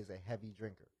he is a heavy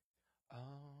drinker. Oh.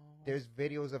 There's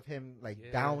videos of him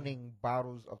downing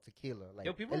bottles of tequila. Like,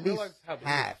 yo, people realize how big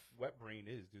wet brain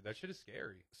is, dude. That shit is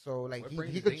scary. So like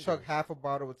he could chug half a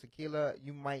bottle of tequila.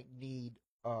 You might need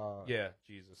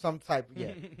Jesus. Some type,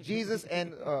 Jesus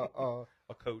and a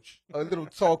coach, a little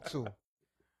talk to,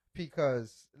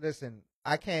 because listen,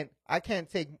 I can't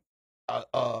take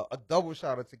a double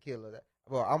shot of tequila.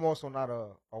 Well, I'm also not a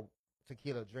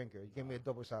tequila drinker. You give me a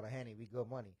double shot of Henny, we good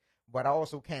money. But I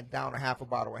also can't down a half a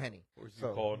bottle of Henny. Or as you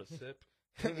call it, a sip.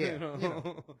 Yeah, you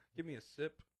know. Give me a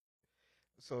sip.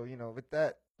 So with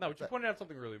that. No, but you pointed out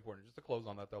something really important. Just to close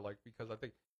on that though, like because I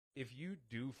think if you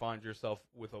do find yourself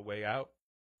with a way out,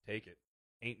 take it.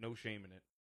 Ain't no shame in it.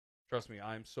 Trust me,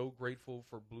 I'm so grateful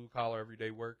for blue collar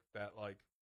everyday work that like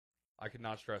I could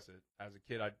not stress it. As a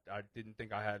kid, I didn't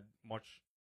think I had much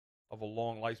of a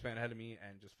long lifespan ahead of me,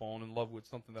 and just falling in love with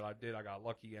something that I did, I got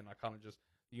lucky, and I kind of just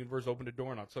the universe opened the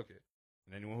door and I took it.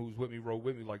 And anyone who's with me rode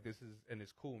with me like this is, and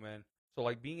it's cool, man. So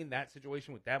like being in that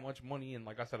situation with that much money, and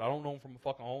like I said, I don't know him from a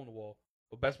fucking hole in the wall,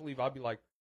 but best believe I'd be like,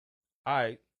 all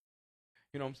right,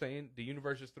 you know what I'm saying? The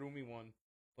universe just threw me one.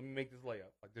 Let me make this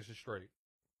layup. Like, this is straight.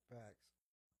 Facts.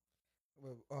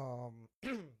 Well,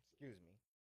 excuse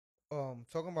me.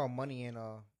 Talking about money and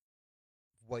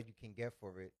what you can get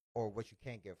for it or what you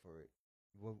can't get for it.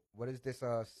 What is this?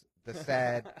 The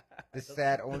sad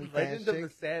OnlyFans. Legend of the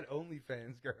sad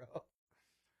OnlyFans girl.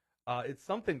 It's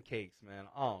something cakes, man.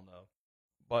 I don't know,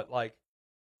 but like,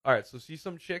 all right. So she's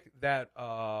some chick that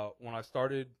when I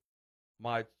started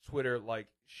my Twitter, like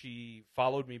she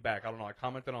followed me back. I don't know. I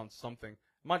commented on something.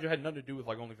 Mind you, it had nothing to do with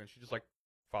like OnlyFans. She just like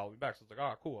followed me back. So it's like,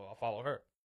 oh, cool, I'll follow her.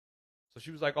 So she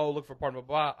was like, oh, look for part of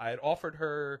blah. I had offered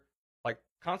her like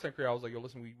content creator. I was like, yo,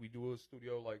 listen, we do a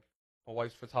studio. Like my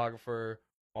wife's photographer,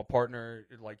 my partner,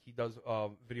 like he does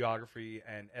videography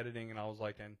and editing. And I was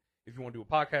like, and if you want to do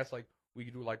a podcast, like we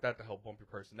could do it like that to help bump your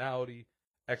personality,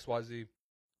 XYZ.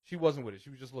 She wasn't with it.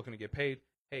 She was just looking to get paid.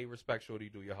 Hey, respect, shorty,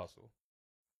 do your hustle.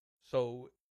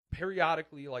 So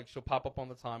periodically, like she'll pop up on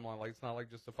the timeline. Like it's not like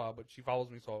just a follow, but she follows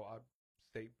me, so I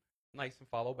stay nice and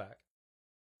follow back.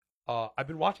 I've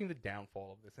been watching the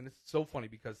downfall of this, and it's so funny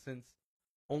because since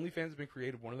OnlyFans has been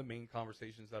created, one of the main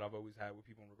conversations that I've always had with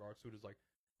people in regards to it is like,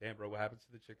 damn, bro, what happens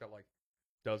to the chick that like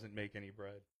doesn't make any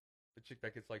bread? The chick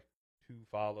that gets like 2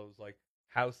 follows, like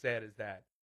how sad is that?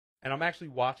 And I'm actually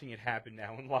watching it happen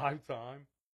now in live time,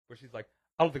 where she's like,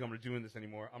 I don't think I'm doing this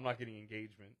anymore. I'm not getting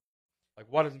engagement. Like,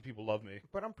 why doesn't people love me?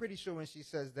 But I'm pretty sure when she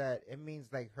says that, it means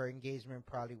like her engagement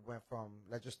probably went from,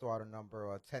 let's just throw out a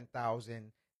number,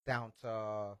 10,000 down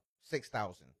to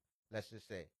 6,000, let's just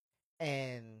say.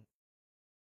 And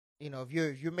you know, if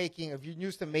you're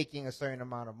used to making a certain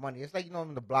amount of money, it's like, you know,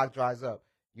 when the block dries up,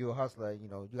 you're a hustler, you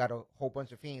know, you got a whole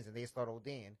bunch of fiends and they start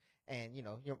ODing, and you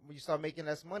know, when you start making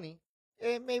less money,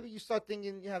 and maybe you start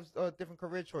thinking you have different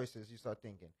career choices. You start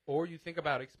thinking, or you think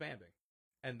about expanding.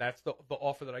 And that's the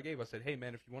offer that I gave. I said, hey,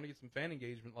 man, if you want to get some fan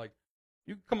engagement, like,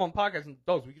 you can come on podcasts and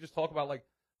those. We could just talk about, like,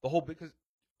 the whole bit. Because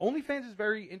OnlyFans is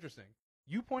very interesting.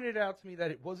 You pointed out to me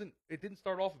that it didn't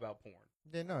start off about porn.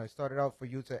 Yeah, no, it started out for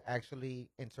you to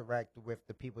actually interact with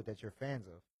the people that you're fans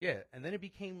of. Yeah, and then it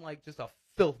became, like, just a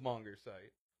filthmonger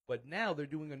site. But now they're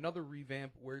doing another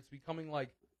revamp where it's becoming, like,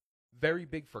 very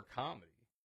big for comedy.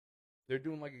 They're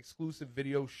doing, like, exclusive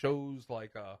video shows,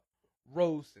 like,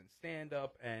 roast and stand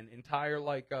up and entire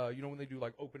like when they do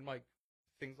like open mic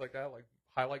things like that, like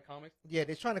highlight comics. Yeah,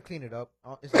 they're trying to clean it up.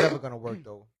 It's never gonna work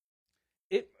though.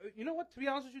 You know what? To be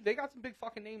honest with you, they got some big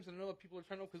fucking names, and I know that people are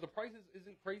trying to because the price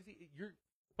isn't crazy.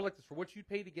 But like this, for what you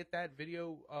pay to get that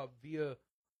video via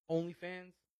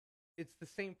OnlyFans, it's the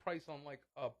same price on like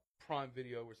a Prime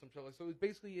Video or some shit like. So it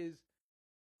basically is.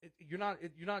 You're not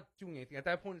doing anything at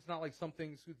that point. It's not like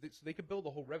something so they could build a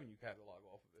whole revenue catalog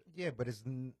off of it. Yeah, but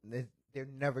they're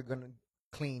never gonna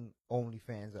clean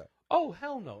OnlyFans up. Oh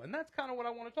hell no! And that's kind of what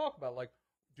I want to talk about. Like,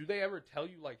 do they ever tell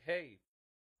you like, hey?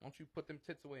 Why don't you put them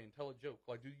tits away and tell a joke?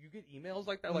 Like, do you get emails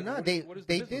like that? Like, no, they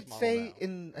did say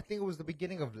in I think it was the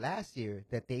beginning of last year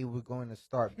that they were going to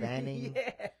start banning.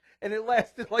 Yeah, and it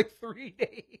lasted like 3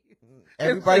 days.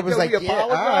 Everybody was like, "Yeah, all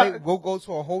right, we'll go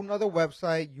to a whole nother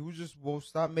website. You just will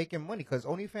stop making money because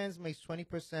OnlyFans makes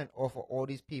 20% off of all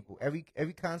these people. Every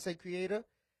content creator,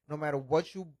 no matter what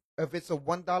if it's a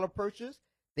 $1 purchase,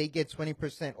 they get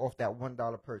 20% off that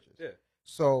 $1 purchase. Yeah.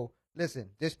 So listen,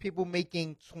 there's people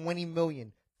making 20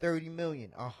 million. 30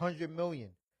 million, 100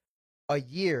 million a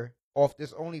year off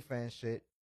this OnlyFans shit.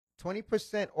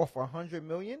 20% off 100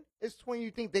 million is 20. You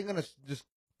think they're gonna just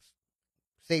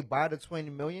say buy the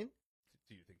 20 million?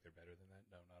 Do you think they're better than that?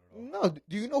 No, not at all. No.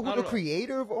 Do you know who the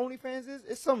creator of OnlyFans is?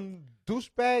 It's some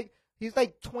douchebag. He's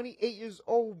like 28 years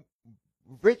old,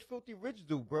 rich, filthy rich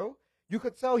dude, bro. You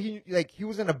could tell he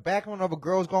was in the background of a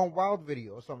Girls Gone Wild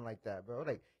video or something like that, bro.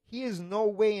 Like he is no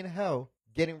way in hell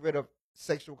getting rid of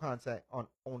sexual contact on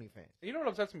OnlyFans. You know what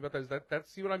upsets me about that is that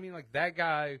see what I mean? Like that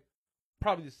guy,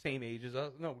 probably the same age as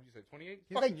us. No, what did you say? 28?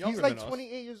 He's like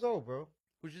 28 years old, bro.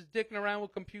 Was just dicking around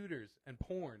with computers and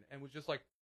porn and was just like,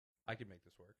 I can make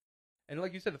this work. And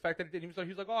like you said, the fact that it didn't, he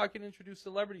was like, oh, I can introduce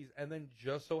celebrities, and then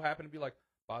just so happened to be like,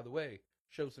 by the way,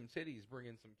 show some titties, bring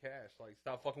in some cash, like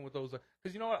stop fucking with those.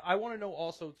 Because you know what, I want to know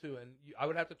also too, and I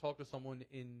would have to talk to someone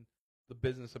in the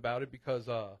business about it because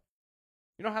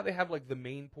you know how they have like the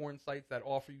main porn sites that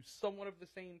offer you somewhat of the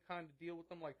same kind of deal with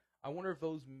them? Like, I wonder if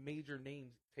those major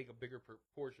names take a bigger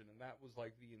proportion, and that was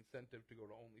like the incentive to go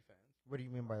to OnlyFans. What do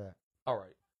you mean by that? All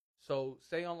right. So,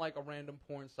 say on like a random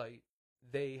porn site,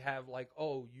 they have like,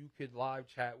 oh, you could live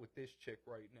chat with this chick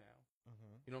right now.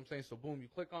 Mm-hmm. You know what I'm saying? So, boom, you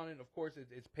click on it, and of course,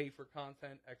 it's paid for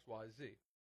content, X, Y, Z.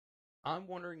 I'm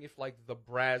wondering if like the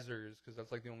Brazzers, because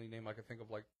that's like the only name I can think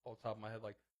of like off the top of my head,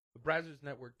 like the Brazzers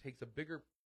network takes a bigger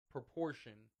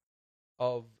proportion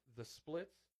of the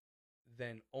splits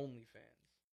than OnlyFans.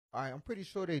 I'm pretty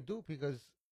sure they do because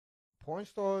porn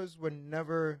stars were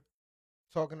never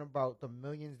talking about the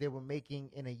millions they were making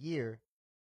in a year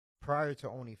prior to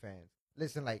OnlyFans.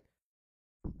 Listen, like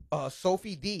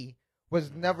Sophie D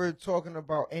was never talking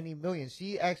about any millions.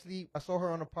 She actually, I saw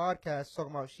her on a podcast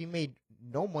talking about she made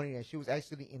no money and she was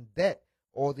actually in debt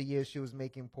all the years she was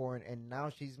making porn, and now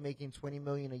she's making $20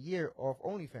 million a year off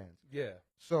OnlyFans. Yeah.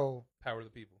 So power of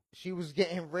the people. She was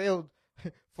getting railed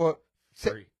for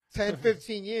 10,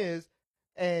 15 years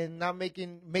and not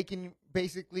making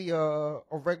basically a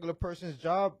regular person's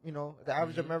job, you know, the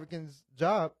average American's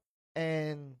job,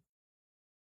 and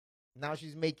now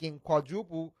she's making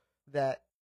quadruple that,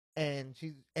 and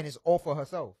it's all for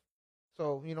herself.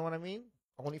 So you know what I mean?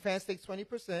 OnlyFans takes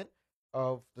 20%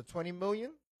 of the 20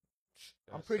 million.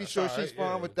 I'm pretty sure she's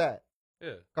fine with that.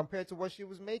 Yeah. Compared to what she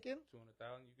was making,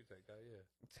 200,000, you could take that. Yeah.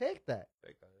 Take that.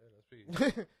 Take that. Yeah, that's pretty.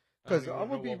 Because I'm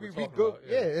gonna be good.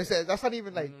 Yeah, that's not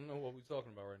even like. I don't know what we're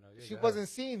talking about right now. Yeah, she wasn't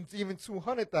seeing even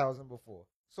 200,000 before.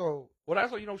 So. Well,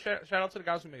 that's what shout out to the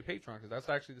guys who made Patreon, because that's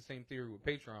actually the same theory with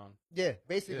Patreon. Yeah,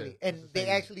 basically, and they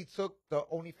actually took the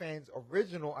OnlyFans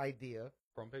original idea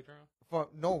from Patreon.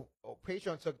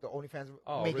 Patreon took the OnlyFans,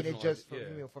 making it just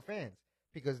for fans,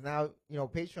 because now you know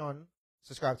Patreon.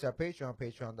 Subscribe to our Patreon,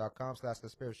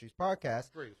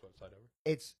 patreon.com/conspirastreetspodcast. Greatest website ever.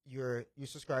 It's you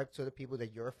subscribe to the people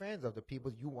that you're fans of, the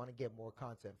people you want to get more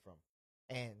content from.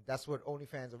 And that's what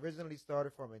OnlyFans originally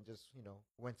started from and just, you know,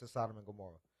 went to Sodom and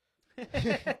Gomorrah.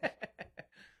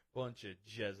 Bunch of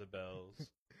Jezebels.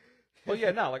 Well, yeah,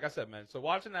 no, like I said, man. So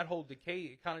watching that whole decay,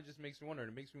 it kind of just makes me wonder.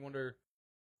 It makes me wonder,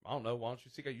 I don't know, why don't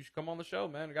you see, you should come on the show,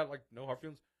 man. I got like no hard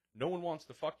feelings. No one wants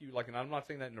to fuck you, like, and I'm not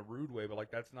saying that in a rude way, but like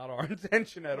that's not our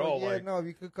intention at all. Yeah, like, no,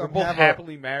 you could come. We're both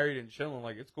happily married and chilling.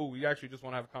 Like, it's cool. We actually just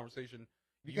want to have a conversation.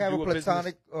 You can have a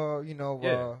platonic,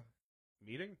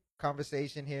 meeting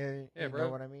conversation here. Yeah, you know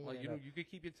what I mean. Like, you could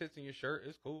keep your tits in your shirt.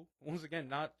 It's cool. Once again,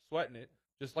 not sweating it.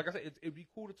 Just like I said, it'd be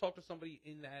cool to talk to somebody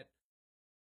in that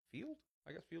field.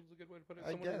 I guess field is a good way to put it.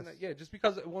 Someone in that, yeah, just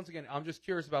because once again, I'm just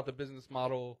curious about the business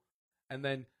model, and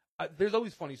then. There's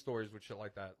always funny stories with shit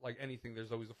like that. Like anything,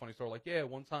 there's always a funny story. Like, yeah,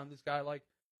 one time this guy, like,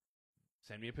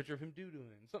 send me a picture of him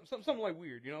doo-dooing. Something like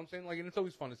weird, you know what I'm saying? Like, and it's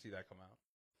always fun to see that come out.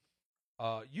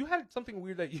 You had something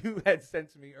weird that you had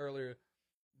sent to me earlier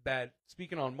that,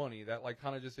 speaking on money, that like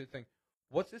kind of just did thing.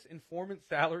 What's this? Informant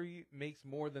salary makes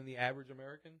more than the average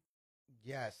American?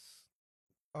 Yes.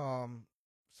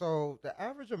 So the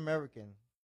average American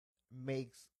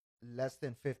makes less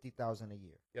than 50,000 a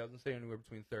year. Yeah, I was gonna say anywhere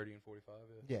between 30 and 45.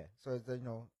 Yeah. Yeah. So it's,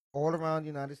 all around the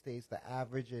United States, the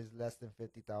average is less than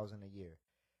 50,000 a year.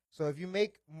 So if you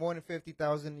make more than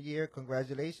 50,000 a year,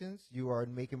 congratulations, you are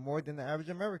making more than the average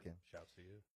American. Shouts to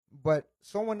you. But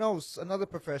someone else, another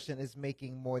profession, is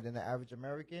making more than the average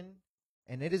American,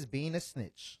 and it is being a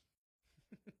snitch.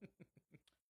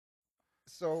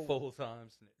 So full-time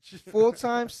snitch.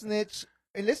 Full-time snitch.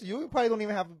 And listen, you probably don't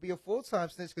even have to be a full-time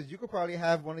snitch, because you could probably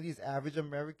have one of these average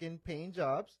American paying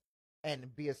jobs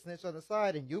and be a snitch on the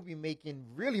side, and you'll be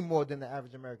making really more than the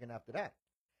average American after that.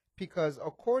 Because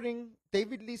they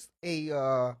released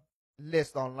a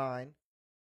list online,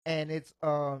 and it's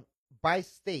by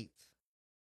state,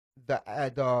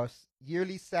 the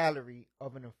yearly salary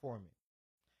of an informant.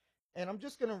 And I'm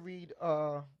just gonna read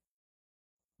the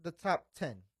top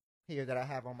 10 here that I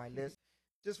have on my list,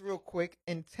 just real quick.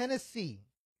 In Tennessee,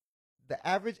 the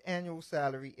average annual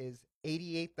salary is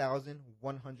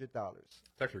 $88,100.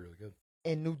 It's actually really good.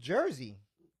 In New Jersey,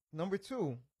 number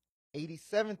 2,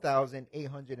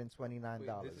 $87,829.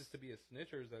 Wait, this is to be a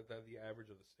snitch, or is that the average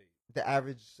of the state? The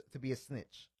average to be a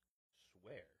snitch.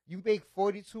 Swear. You make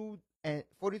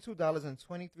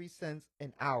 $42.23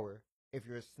 an hour if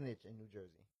you're a snitch in New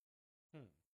Jersey.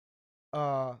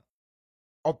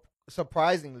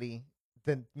 Surprisingly,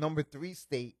 the number 3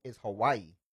 state is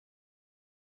Hawaii.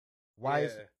 Why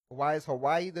is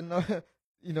Hawaii the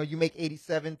you make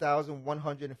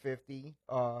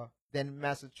 $87,150. Then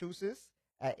Massachusetts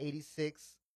at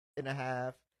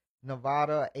 86.5,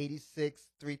 Nevada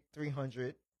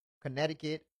 86,300,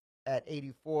 Connecticut at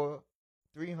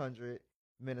 84,300,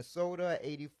 Minnesota at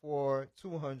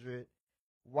 84,200,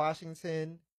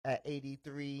 Washington at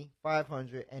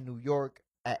 83,500, and New York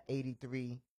at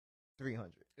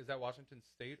 83,300. Is that Washington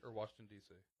State or Washington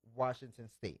D.C.? Washington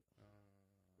State.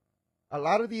 A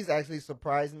lot of these actually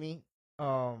surprised me.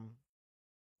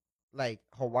 Like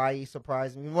Hawaii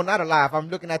surprised me. Well, not a lot. If I'm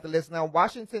looking at the list now,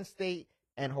 Washington State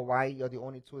and Hawaii are the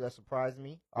only 2 that surprised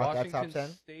me. Washington that top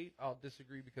 10. State, I'll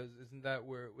disagree, because isn't that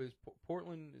where it was?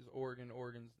 Portland is Oregon,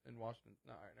 Oregon's in Washington.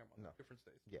 No, all right, never mind. No. Different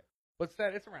states. Yeah. But it's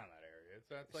around that area. It's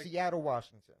like Seattle,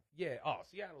 Washington. Yeah.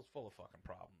 Seattle's full of fucking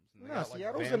problems. And they No, got, like,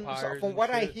 Seattle's vampires from and what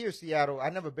I shit. hear, Seattle.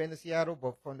 I've never been to Seattle,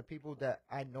 but from the people that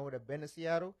I know that have been to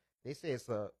Seattle, they say it's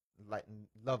a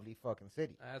lovely fucking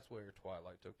city. That's where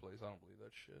Twilight took place. I don't believe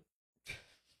that shit.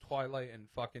 Twilight and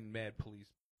fucking Mad Police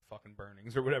fucking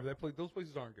burnings or whatever. Those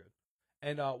places aren't good.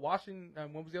 And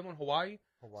Washington, what was the other one? Hawaii?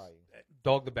 Hawaii.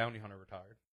 Dog the Bounty Hunter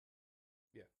retired.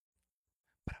 Yeah.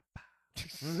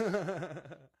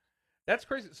 That's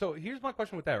crazy. So here's my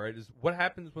question with that, right? Is what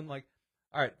happens when, like,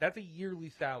 all right, that's a yearly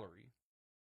salary.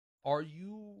 Are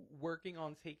you working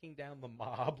on taking down the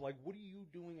mob? Like, what are you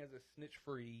doing as a snitch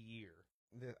for a year?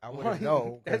 I wouldn't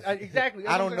know. Exactly.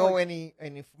 I don't know any.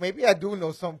 Maybe I do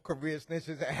know some career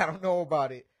snitches that I don't know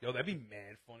about it. Yo, that'd be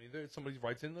mad funny. Somebody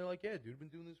writes in, they're like, "Yeah, dude, been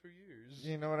doing this for years."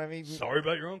 You know what I mean? Sorry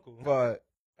about your uncle. But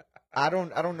I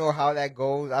don't know how that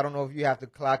goes. I don't know if you have to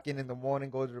clock in the morning,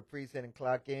 go to the precinct and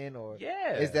clock in, or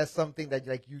is that something that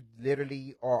like you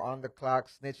literally are on the clock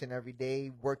snitching every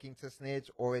day, working to snitch,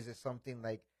 or is it something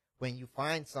like when you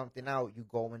find something out, you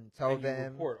go and tell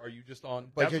them? Report. Are you just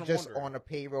on? But you're just on a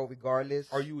payroll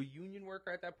regardless. Are you a union worker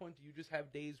at that point? Do you just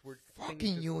have days where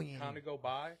fucking union kind of go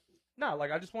by? No,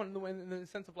 like I just want in the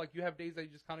sense of like you have days that you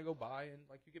just kind of go by and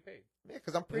like you get paid. Yeah,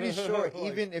 because I'm pretty sure like,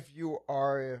 even if you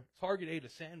are Target ate a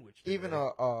sandwich, today. even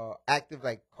a active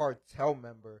like cartel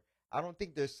member, I don't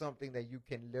think there's something that you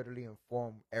can literally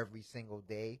inform every single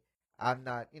day. I'm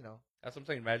not, That's what I'm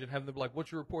saying. Imagine having them like,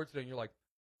 "What's your report today?" And you're like,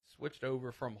 switched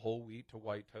over from whole wheat to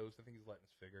white toast. I think he's letting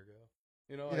his figure go.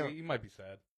 Like, he might be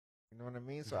sad. You know what I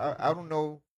mean? So I don't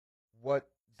know what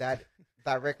that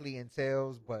directly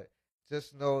entails, but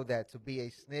just know that to be a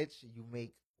snitch, you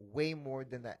make way more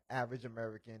than the average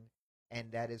American,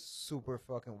 and that is super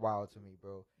fucking wild to me,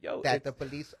 bro. Yo, that the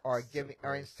police are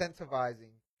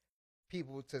incentivizing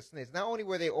people to snitch. Not only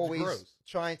were they always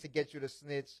trying to get you to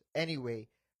snitch anyway,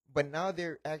 but now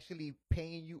they're actually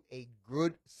paying you a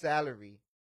good salary.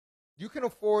 You can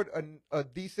afford a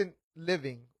decent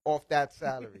living off that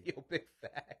salary. Yo, big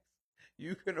facts.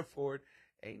 You can afford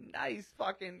a nice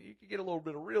fucking. You can get a little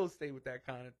bit of real estate with that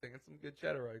kind of thing. It's some good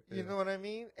cheddar right there. You know what I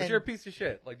mean? But you're a piece of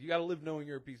shit. Like, you got to live knowing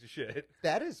you're a piece of shit.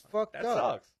 That is fucked up. That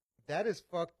sucks. That is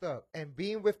fucked up. And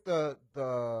being with the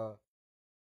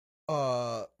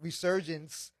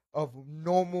resurgence of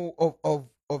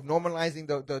normalizing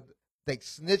the like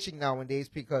snitching nowadays,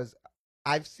 because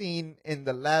I've seen in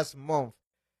the last month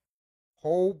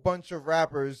whole bunch of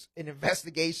rappers in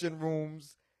investigation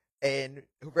rooms and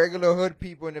regular hood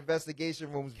people in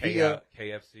investigation rooms via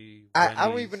KFC. I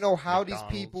don't even know how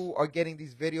McDonald's. these people are getting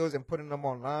these videos and putting them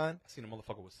online. I seen a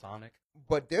motherfucker with Sonic.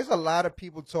 But there's a lot of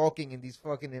people talking in these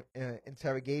fucking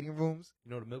interrogating rooms.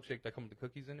 You know the milkshake that comes with the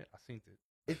cookies in it? I seen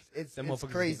it. It's Them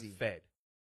motherfuckers crazy. getting fed.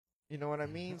 You know what I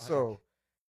mean? So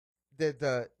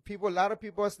the people, a lot of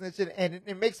people are snitching, and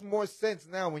it makes more sense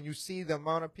now when you see the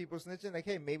amount of people snitching. Like,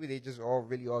 hey, maybe they just all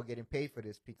getting paid for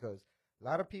this, because a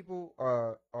lot of people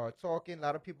are talking, a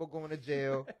lot of people going to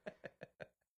jail,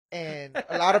 and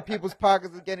a lot of people's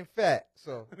pockets are getting fat.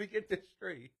 So let me get this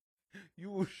straight: you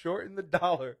will shorten the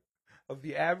dollar of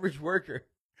the average worker.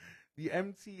 The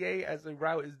MTA as a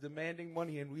route is demanding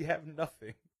money, and we have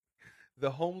nothing. The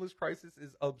homeless crisis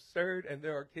is absurd, and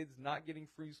there are kids not getting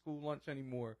free school lunch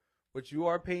anymore. But you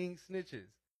are paying snitches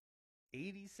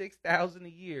 $86,000 a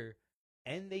year,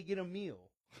 and they get a meal.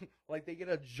 Like, they get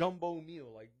a jumbo meal.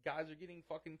 Like, guys are getting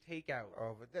fucking takeout.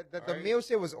 Oh, but the meal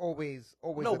shit was always.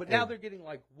 No, but now they're getting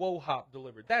like Woe Hop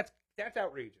delivered. That's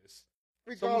outrageous.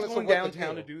 Regardless Someone's going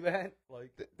downtown to do that.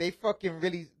 Like, they fucking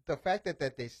really. The fact that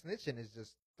they snitching is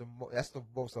just that's the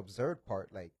most absurd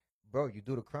part. Like, bro, you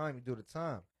do the crime, you do the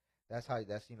time. That's how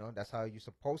you're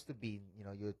supposed to be. You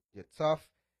know, you're tough.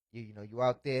 You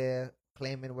out there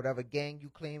claiming whatever gang you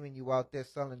claiming. You out there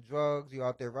selling drugs. You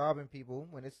out there robbing people.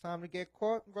 When it's time to get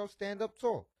caught, bro, stand up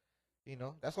tall. You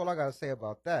know, that's all I gotta say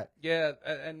about that. Yeah,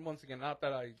 and once again, not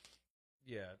that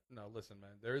listen,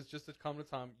 man. There is just a come to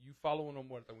time you follow no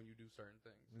more than when you do certain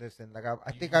things. Listen, like I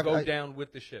think I go down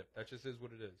with the ship. That just is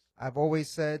what it is. I've always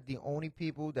said the only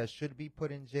people that should be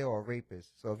put in jail are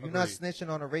rapists. So if you're not snitching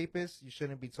on a rapist, you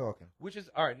shouldn't be talking. Which is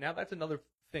all right. Now that's another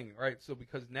thing, right? So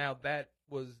because now that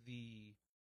was the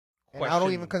question. And I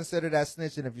don't even consider that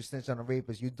snitching if you snitch on a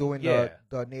rapist. You're doing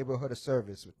the neighborhood a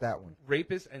service with that one.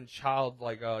 Rapist and child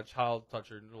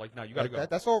toucher. Like, no, you got to go.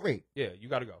 That's all rape. Yeah, you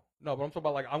got to go. No, but I'm talking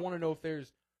about, like, I want to know if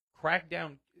there's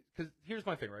crackdown. Because here's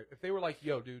my thing, right? If they were like,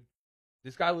 yo, dude,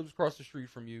 this guy lives across the street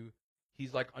from you.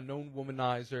 He's like a known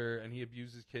womanizer and he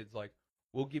abuses kids. Like,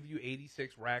 we'll give you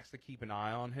 86 racks to keep an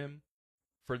eye on him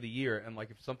for the year. And,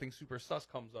 like, if something super sus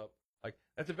comes up, like,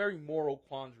 that's a very moral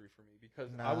quandary for me,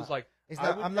 because I was like,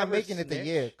 I'm not making it the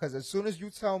year, because as soon as you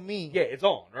tell me, yeah, it's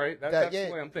on, right? That's the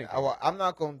way I'm thinking. I'm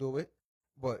not gonna do it,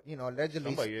 but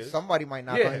allegedly somebody might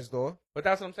knock on his door. But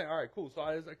that's what I'm saying. All right, cool.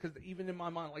 So because even in my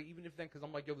mind, like, even if then, because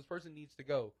I'm like, yo, this person needs to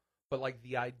go, but like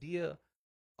the idea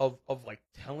of like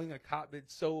telling a cop,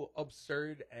 it's so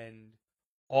absurd and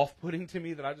off-putting to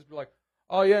me that I just be like,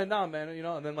 oh yeah, nah, man,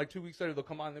 and then like 2 weeks later they'll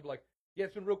come on and they'll be like, yeah,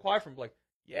 it's been real quiet from, like,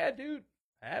 yeah, dude.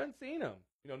 I haven't seen him.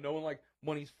 Knowing like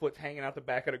Money's foot's hanging out the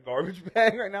back of the garbage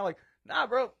bag right now. Like, nah,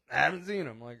 bro, I haven't seen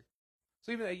him. Like,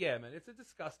 so even yeah, man, it's a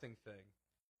disgusting thing.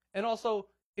 And also,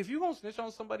 if you gonna snitch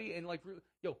on somebody and like,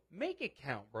 make it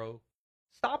count, bro.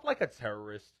 Stop like a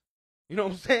terrorist. You know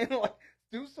what I'm saying? Like,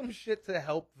 do some shit to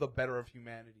help the better of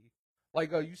humanity.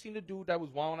 Like, you seen the dude that was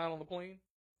wilding out on the plane?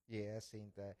 Yeah, I seen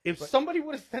that. If somebody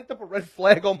would have sent up a red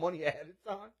flag on Money ahead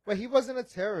of time. But he wasn't a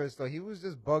terrorist, though. He was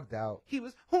just bugged out. He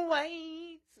was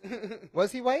white.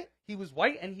 Was he white? He was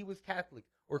white and he was Catholic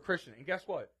or Christian. And guess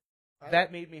what?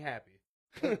 That made me happy.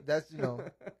 That's,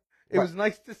 It was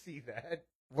nice to see that.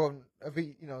 Well,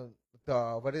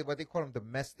 what they call them,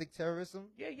 domestic terrorism?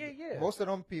 Yeah. Most of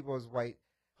them people is white.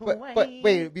 But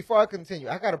wait, before I continue,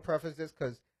 I got to preface this,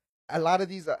 because a lot of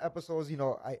these episodes,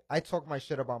 I talk my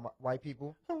shit about white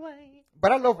people. White.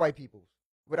 But I love white people.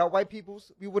 Without white people,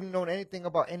 we wouldn't know anything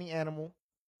about any animal.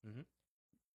 Mm-hmm.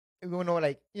 We wouldn't know,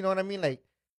 like, you know what I mean? Like,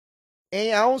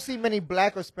 and I don't see many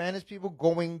black or Spanish people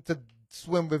going to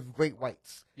swim with great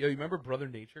whites. Yo, you remember Brother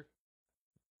Nature?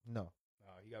 No.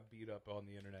 He got beat up on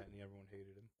the internet and everyone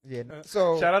hated him. Yeah.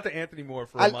 So shout out to Anthony Moore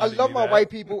for I love my white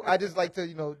people. I just like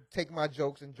to, take my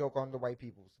jokes and joke on the white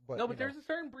peoples. But no, but there's a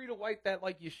certain breed of white that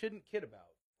like you shouldn't kid about,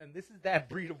 and this is that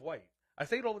breed of white. I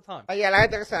say it all the time. Yeah,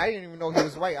 like I said, I didn't even know he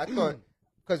was white. I thought,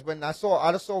 because when I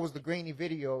just saw was the grainy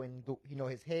video and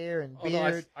his hair and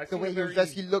beard, the way he was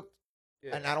dressed, he looked.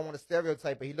 Yeah. And I don't want to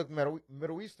stereotype, but he looked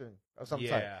Middle Eastern of some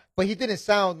type. But he didn't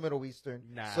sound Middle Eastern.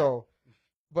 Nah. So,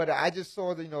 but I just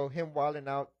saw him wilding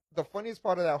out. The funniest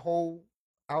part of that whole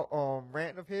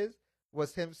rant of his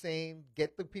was him saying,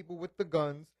 "Get the people with the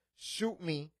guns, shoot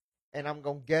me, and I'm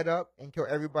gonna get up and kill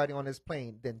everybody on this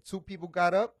plane." Then 2 people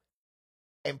got up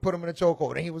and put him in a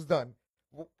chokehold, and he was done.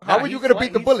 How were you gonna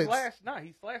beat the bullets?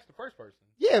 He slashed the first person.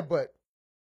 Yeah, but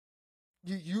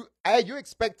you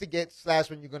expect to get slashed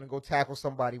when you're gonna go tackle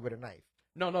somebody with a knife.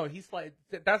 No, he's like,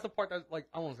 that's the part that's like,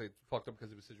 I don't want to say it's fucked up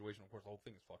because of his situation. Of course, the whole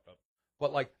thing is fucked up.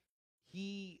 But like,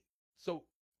 so,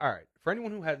 all right, for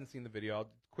anyone who hasn't seen the video, I'll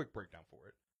quick breakdown for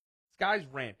it. This guy's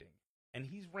ranting, and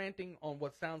he's ranting on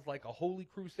what sounds like a holy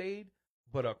crusade,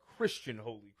 but a Christian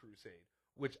holy crusade,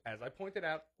 which, as I pointed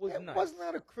out, was It nice. was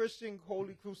not a Christian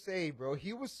holy crusade, bro.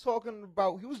 He was talking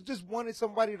about, he was just wanting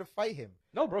somebody to fight him.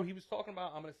 No, bro, he was talking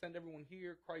about, I'm going to send everyone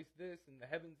here, Christ this, and the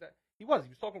heavens that. He was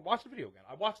talking, watch the video again.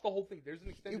 I watched the whole thing. There's an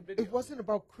extended video. It wasn't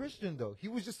about Christian, though. He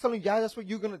was just telling, yeah, that's what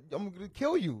I'm going to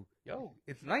kill you. Yo,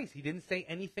 it's nice. He didn't say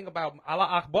anything about Allah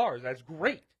Akbar. That's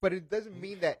great. But it doesn't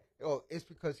mean that, it's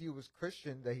because he was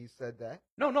Christian that he said that.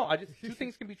 No, two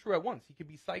things can be true at once. He can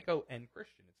be psycho and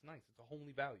Christian. It's nice. It's a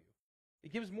homely value.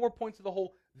 It gives more points to the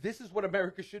whole, this is what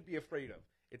America should be afraid of.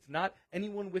 It's not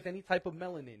anyone with any type of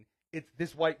melanin. It's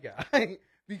this white guy.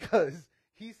 Because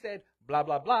he said, blah,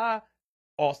 blah, blah,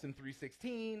 Austin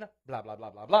 3:16, blah, blah, blah,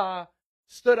 blah, blah,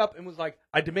 stood up and was like,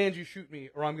 I demand you shoot me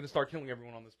or I'm going to start killing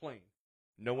everyone on this plane.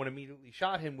 No one immediately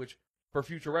shot him, which, for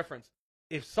future reference,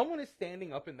 if someone is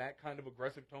standing up in that kind of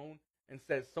aggressive tone and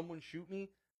says, someone shoot me,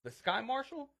 the Sky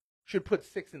Marshal should put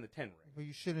 6 in the 10 ring. But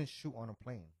you shouldn't shoot on a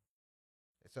plane.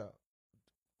 It's a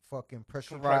fucking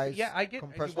pressurized,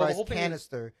 pressurized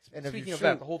canister. And if you shoot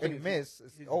that, the whole thing and miss,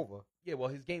 it's over. Yeah, well,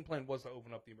 his game plan was to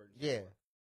open up the emergency. Yeah.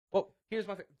 Well, here's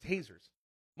my thing. Tasers.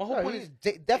 My whole point is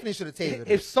definitely should have tasered him.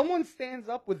 If someone stands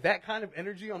up with that kind of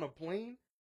energy on a plane,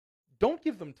 don't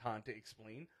give them time to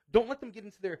explain. Don't let them get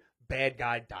into their bad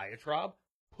guy diatribe.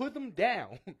 Put them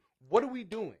down. What are we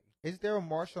doing? Is there a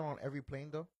marshal on every plane,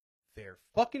 though? There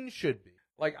fucking should be.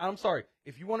 Like, I'm sorry.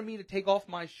 If you wanted me to take off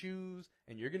my shoes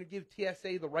and you're going to give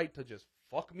TSA the right to just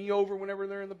fuck me over whenever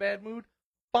they're in the bad mood,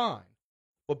 fine.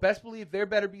 But best believe there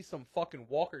better be some fucking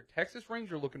Walker Texas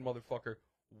Ranger looking motherfucker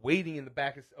waiting in the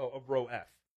back of row F.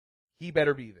 He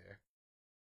better be there.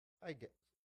 I get.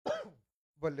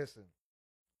 But listen,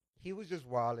 he was just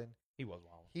wilding. He was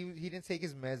wilding. He didn't take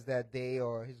his meds that day,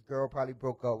 or his girl probably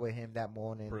broke up with him that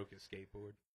morning. Broke his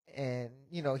skateboard. And,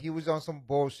 he was on some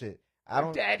bullshit.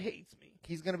 Dad hates me.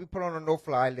 He's going to be put on a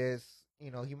no-fly list.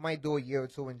 He might do a year or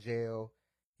two in jail.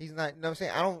 He's not, you know what I'm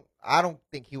saying? I don't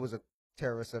think he was a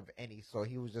terrorist of any sort.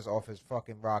 He was just off his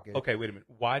fucking rocket. Okay, wait a minute.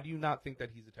 Why do you not think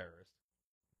that he's a terrorist?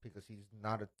 Because he's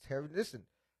not a terrorist. Listen,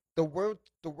 the word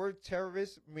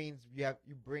terrorist means you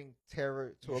bring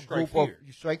terror to a group of,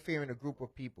 you strike fear in a group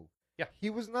of people. Yeah.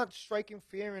 He was not striking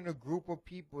fear in a group of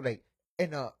people, like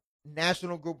in a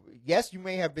national group. Yes, you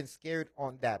may have been scared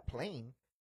on that plane,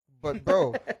 but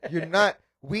bro, you're not.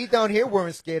 We down here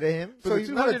weren't scared of him, so he's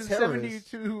not a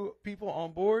terrorist. 272 people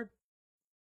on board,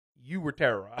 you were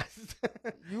terrorized.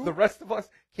 The rest of us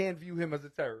can't view him as a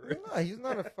terrorist. No, he's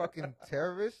not a fucking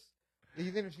terrorist.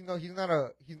 He's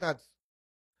not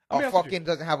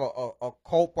doesn't have a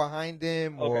cult behind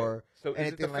him or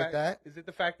anything like that. Is it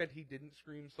the fact that he didn't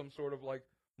scream some sort of like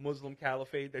Muslim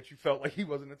caliphate that you felt like he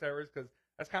wasn't a terrorist? Because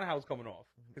that's kind of how it's coming off.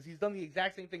 Because he's done the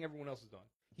exact same thing everyone else has done.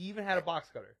 He even had a box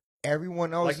cutter.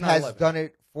 Everyone else has done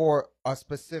it for a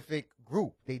specific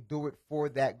group. They do it for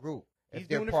that group. He's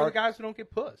doing it for the guys who don't get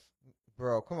puss.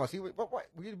 Bro, come on. See, what?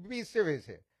 We're being serious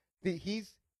here.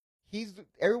 He's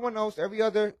everyone else, every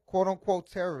other quote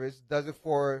unquote terrorist does it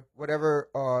for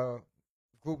whatever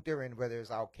group they're in, whether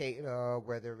it's Al Qaeda,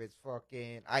 whether it's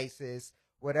fucking ISIS,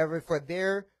 whatever, for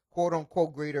their quote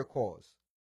unquote greater cause.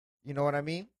 You know what I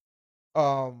mean?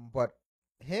 But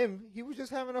he was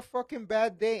just having a fucking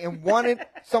bad day and wanted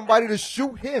somebody to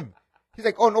shoot him. He's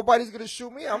like, oh, nobody's gonna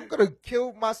shoot me. I'm gonna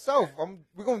kill myself.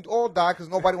 We're gonna all die because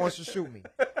nobody wants to shoot me.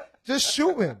 Just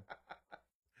shoot him.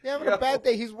 He's having a bad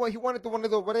day. He wanted one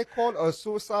of the, what they call a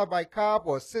suicide by cop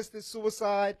or assisted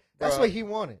suicide. That's what he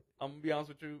wanted. I'm gonna be honest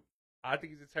with you. I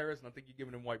think he's a terrorist, and I think you're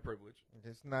giving him white privilege.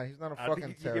 He's not a fucking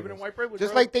terrorist. You're giving him white privilege.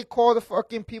 Just like they call the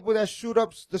fucking people that shoot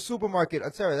up the supermarket a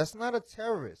terrorist. That's not a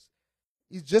terrorist.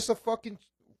 He's just a fucking.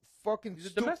 He's a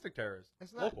domestic terrorist.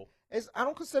 It's not local. I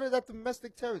don't consider that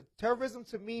domestic terrorism. Terrorism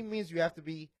to me means you have to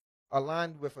be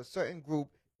aligned with a certain group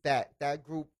that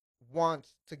group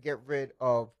wants to get rid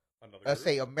of. Let's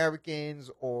say Americans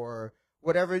or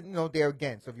whatever they're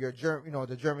against. If you're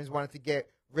the Germans wanted to get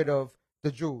rid of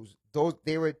the Jews.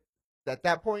 They were at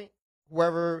that point.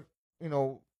 Whoever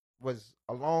was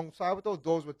alongside with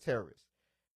those were terrorists.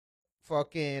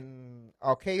 Fucking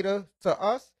Al Qaeda to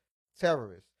us,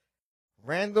 terrorists.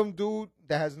 Random dude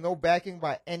that has no backing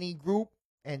by any group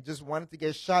and just wanted to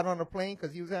get shot on a plane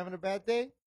because he was having a bad day,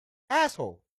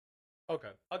 asshole. Okay,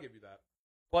 I'll give you that.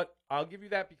 But I'll give you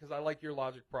that because I like your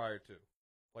logic prior to.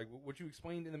 Like, what you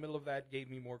explained in the middle of that gave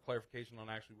me more clarification on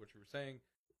actually what you were saying,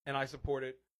 and I support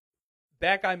it.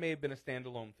 that guy may have been a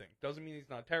standalone thing. Doesn't mean he's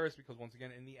not a terrorist because once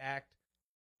again, in the act,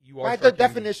 you are By the start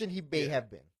getting- definition, he may Yeah. have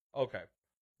been. Okay.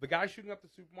 The guy shooting up the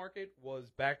supermarket was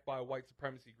backed by a white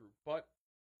supremacy group, but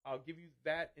I'll give you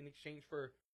that in exchange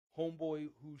for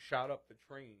homeboy who shot up the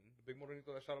train, the big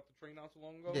motorcycle that shot up the train not so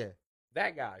long ago. Yeah.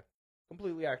 That guy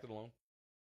completely acted alone,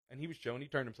 and he was chilling. He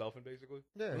turned himself in basically.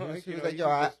 Yeah. Like, He you was know, like, he yo,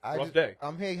 was just rough day.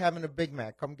 I'm here having a Big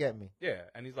Mac. Come get me. Yeah,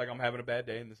 and he's like, I'm having a bad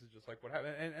day, and this is just like what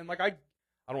happened. And like I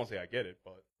don't want to say I get it,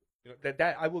 but you know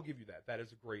that I will give you that. That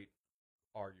is a great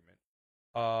argument.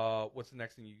 What's the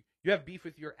next thing you have beef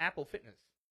with your Apple Fitness?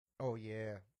 Oh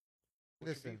yeah.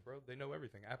 What's Listen, your beef, bro? They know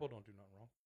everything. Apple don't do nothing wrong.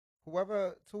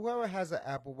 Whoever has an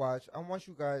Apple Watch, I want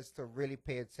you guys to really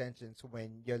pay attention to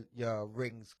when your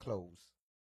rings close.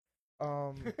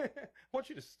 I want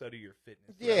you to study your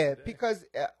fitness. throughout Yeah, the day. because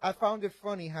I found it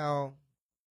funny how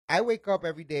I wake up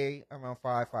every day around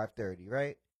 5:30,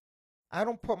 right? I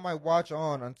don't put my watch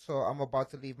on until I'm about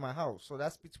to leave my house. So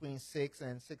that's between 6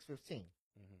 and 6:15,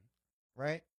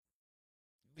 right?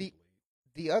 It's late.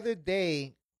 The other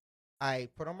day I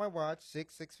put on my watch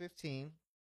 6:15,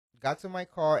 got to my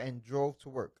car and drove to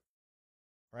work.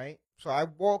 Right? So I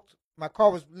walked, my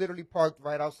car was literally parked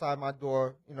right outside my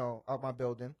door, out my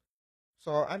building.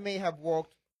 So I may have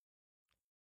walked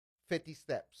 50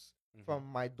 steps from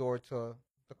my door to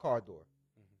the car door.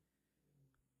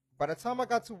 By the time I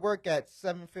got to work at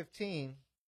 7:15,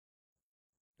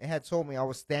 it had told me I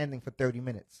was standing for 30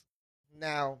 minutes.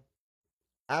 Now,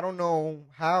 I don't know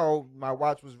how my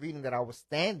watch was reading that I was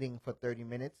standing for 30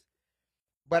 minutes,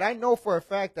 but I know for a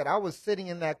fact that I was sitting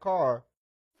in that car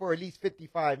for at least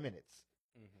 55 minutes.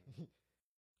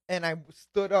 And I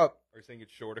stood up. Are you saying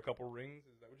it's short a couple rings?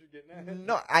 Is that what you're getting at?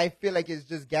 No, I feel like it's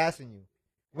just gassing you.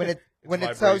 When it It's when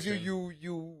it tells you vibration.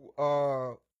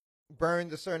 you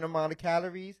burned a certain amount of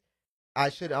calories, I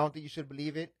don't think you should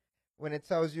believe it. When it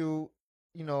tells you,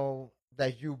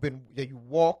 that you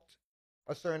walked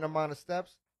a certain amount of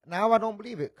steps, now I don't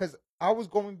believe it because I was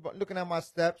looking at my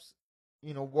steps,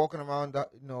 walking around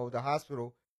the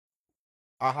hospital.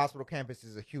 Our hospital campus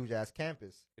is a huge ass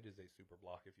campus. It is a super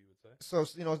block, if you would say. So,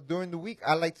 during the week,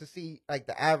 I like to see like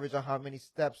the average on how many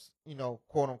steps,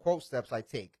 quote unquote steps I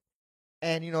take.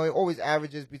 And, it always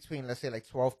averages between, let's say like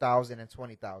 12,000 and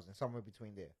 20,000, somewhere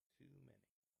between there. Too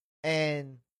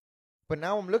many. But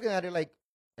now I'm looking at it like,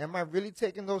 am I really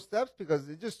taking those steps? Because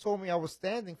it just told me I was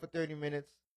standing for 30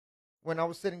 minutes when I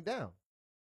was sitting down.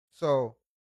 So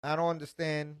I don't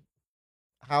understand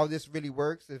how this really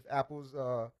works. If Apple's,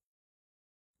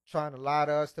 trying to lie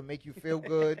to us to make you feel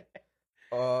good.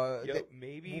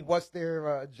 Maybe what's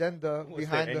their agenda What's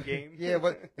behind their the end game? Yeah,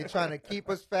 what they're trying to keep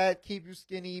us fat, keep you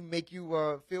skinny, make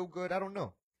you feel good. I don't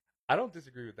know. I don't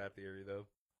disagree with that theory though.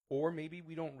 Or maybe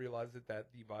we don't realize that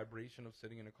the vibration of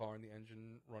sitting in a car and the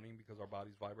engine running because our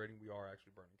body's vibrating, we are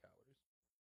actually burning calories.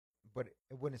 But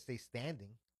it wouldn't stay standing.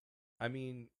 I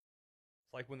mean,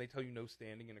 it's like when they tell you no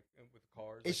standing with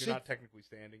cars. It You're not technically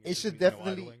standing. It just should means no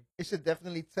definitely idling. it should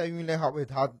definitely tell you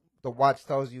how the watch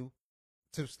tells you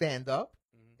to stand up.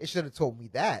 Mhm. It should have told me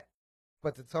that.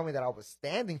 But to tell me that I was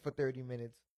standing for 30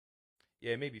 minutes.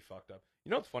 Yeah, it may be fucked up. You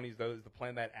know what's funny is though is the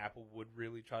plan that Apple would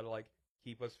really try to like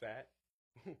keep us fat,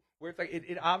 where it's like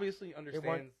it obviously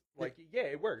understands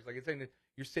it works. Like it's saying that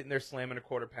you're sitting there slamming a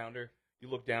quarter pounder, you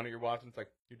look down at your watch and it's like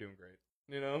you're doing great.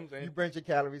 You know what I'm saying? You burnt your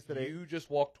calories today. You just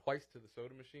walked twice to the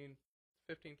soda machine,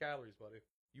 15 calories, buddy.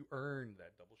 You earned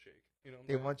that double shake. You know what I'm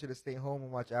They saying? want you to stay home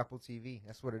and watch Apple TV.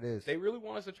 That's what it is. They really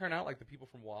want us to turn out like the people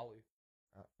from WALL-E.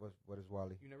 What is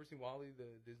Wally? You never seen WALL-E,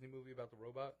 the Disney movie about the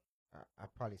robot?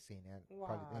 I've probably seen that.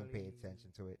 Probably didn't pay Wally.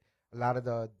 attention to it. A lot of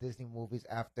the Disney movies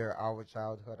after our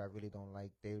childhood, I really don't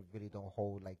like. They really don't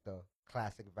hold like the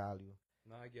classic value.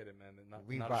 No, I get it, man. Not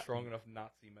Revi- a strong enough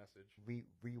Nazi message.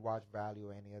 Rewatch value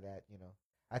or any of that.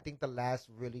 I think the last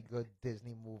really good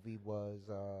Disney movie was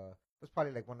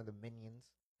probably like one of the Minions,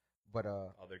 but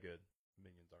Oh, they're good.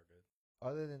 Minions are good.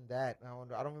 other than that,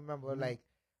 I don't remember like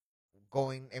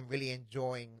going and really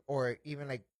enjoying, or even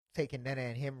like taking Nana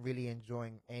and him really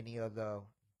enjoying any of the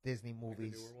Disney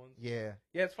movies. newer ones? Yeah.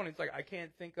 Yeah, it's funny. It's like I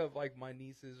can't think of like my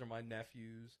nieces or my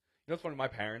nephews. You know, it's funny. My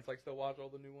parents like still watch all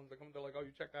the new ones. They come, they're like, "Oh,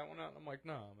 you check that one out?" And I'm like,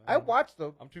 "No, man." I watched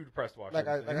them. I'm too depressed to watch. Like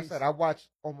I everything. said, I watch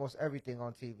almost everything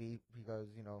on TV because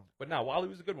But now, WALL-E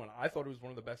was a good one. I thought it was one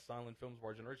of the best silent films of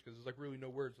our generation because there's like really no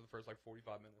words for the first like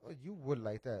 45 minutes. well, you would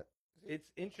like that.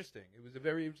 It's interesting. It was a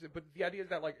very interesting. But the idea is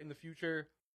that like in the future,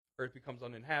 Earth becomes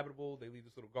uninhabitable. They leave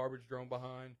this little garbage drone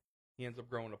behind. He ends up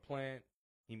growing a plant.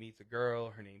 He meets a girl.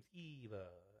 Her name's Eva.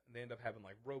 And they end up having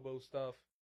like robo stuff.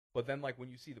 But then like when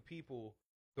you see the people,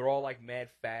 they're all like mad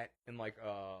fat in like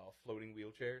floating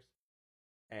wheelchairs.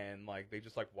 and like they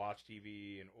just like watch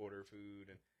TV and order food,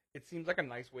 and it seems like a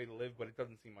nice way to live, but it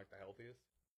doesn't seem like the healthiest.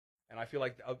 And I feel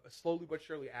like slowly but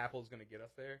surely Apple's gonna get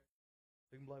us there.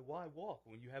 They can be like, why walk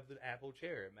when you have the Apple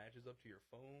chair? It matches up to your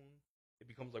phone. It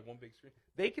becomes like one big screen.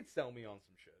 They could sell me on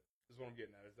some shit. Is what I'm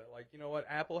getting at. Is that like, you know what?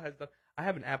 Apple has the. I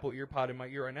have an Apple EarPod in my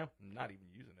ear right now. I'm not even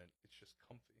using it. It's just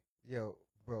comfy. Yo,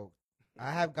 bro,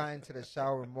 I have gotten to the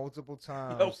shower multiple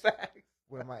times Yo, facts.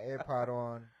 with my AirPod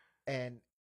on, and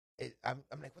I'm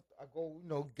like, what I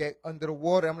go, get under the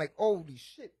water. I'm like, holy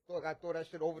shit! I throw that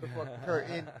shit over the fucking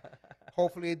curtain.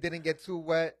 Hopefully, it didn't get too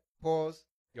wet. Pause.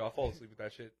 Yo, I fall asleep with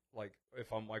that shit. Like,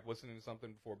 if I'm like listening to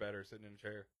something before bed or sitting in a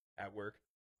chair at work,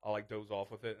 I'll like doze off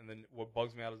with it. And then what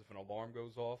bugs me out is if an alarm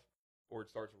goes off or it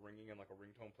starts ringing and like a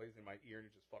ringtone plays in my ear and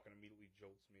it just fucking immediately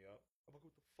jolts me up. I'm like,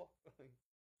 what the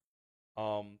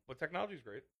fuck? But technology's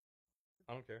great.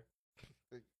 I don't care.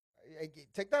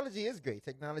 Technology is great.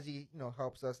 Technology,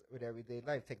 helps us with everyday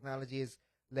life. Technology is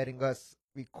letting us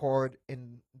record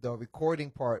in the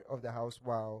recording part of the house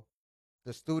while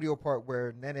the studio part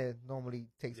where Nene normally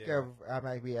takes care of, I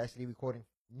might be actually recording,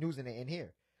 using it in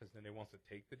here. Because then they wants to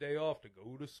take the day off to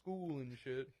go to school and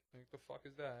shit. Like, the fuck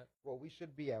is that? Well, we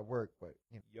should be at work, but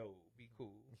Yo, be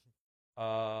cool.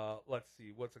 Let's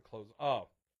see. What's a close? Oh,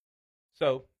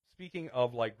 so speaking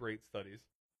of like great studies,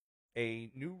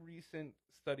 a new recent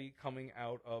study coming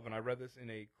out of, and I read this in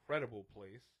a credible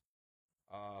place.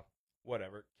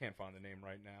 Whatever, can't find the name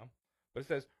right now, but it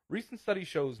says recent study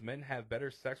shows men have better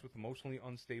sex with emotionally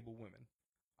unstable women.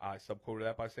 I subquoted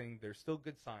that by saying there's still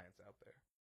good science out there.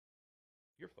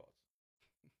 Your thoughts?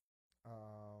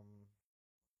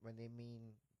 When they mean,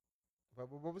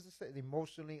 what was it say?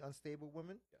 Emotionally unstable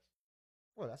women? Yes.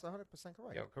 Well, that's 100%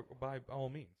 correct. Yeah, by all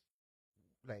means.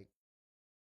 Like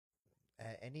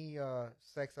any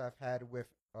sex I've had with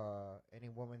any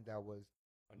woman that was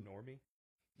a normie,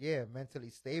 mentally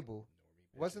stable,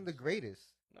 wasn't the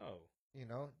greatest. No. You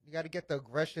got to get the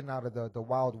aggression out of the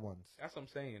wild ones. That's what I'm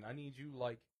saying. I need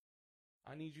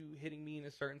you hitting me in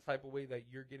a certain type of way that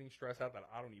you're getting stressed out that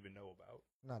I don't even know about.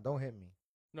 No, don't hit me.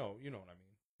 No, you know what I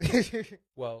mean.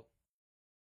 Well,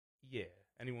 yeah.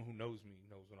 Anyone who knows me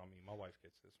knows what I mean. My wife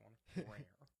gets this one.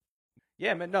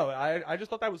 Yeah, man. No, I just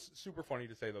thought that was super funny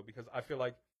to say though, because I feel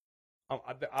like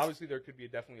obviously there could be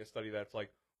definitely a study that's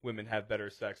like women have better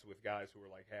sex with guys who are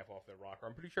like half off their rocker.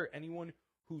 I'm pretty sure anyone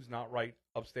who's not right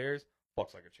upstairs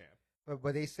fucks like a champ.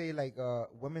 But they say like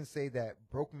women say that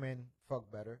broke men fuck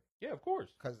better. Yeah, of course.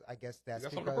 Because I guess that's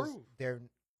because they're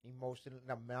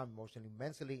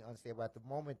mentally unstable at the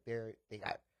moment. They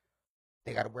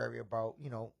got to worry about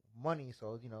money.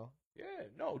 So Yeah,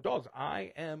 no, dogs.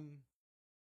 I am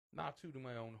not tooting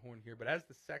my own horn here, but as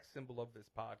the sex symbol of this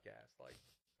podcast, like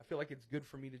I feel like it's good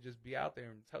for me to just be out there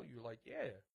and tell you, like,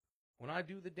 yeah, when I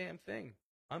do the damn thing,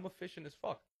 I'm efficient as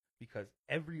fuck because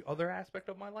every other aspect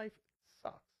of my life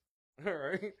sucks. All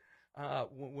right.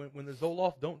 When the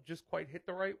Zoloft don't just quite hit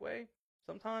the right way,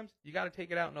 sometimes you got to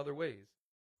take it out in other ways.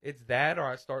 It's that, or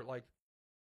I start like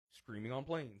screaming on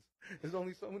planes. There's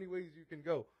only so many ways you can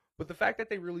go. But the fact that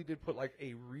they really did put like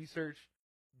a research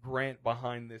grant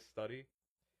behind this study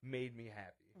made me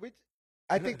happy. Which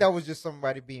I think that was just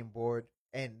somebody being bored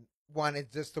and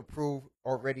wanted just to prove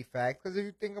already facts. Because if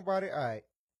you think about it, all right,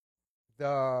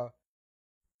 the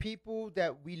people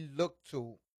that we look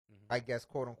to, I guess,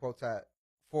 quote unquote,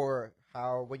 for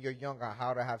how when you're younger,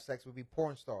 how to have sex would be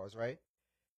porn stars, right?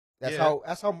 That's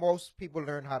how most people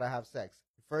learn how to have sex.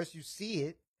 First, you see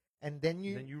it, and then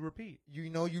you repeat. You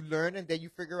learn, and then you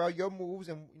figure out your moves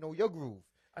and your groove.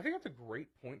 I think that's a great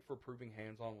point for proving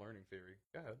hands-on learning theory.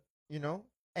 Go ahead.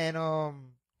 And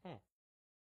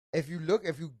if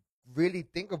you really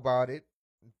think about it,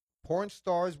 porn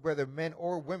stars, whether men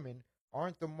or women,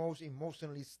 aren't the most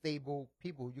emotionally stable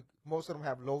people. Most of them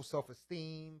have low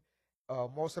self-esteem.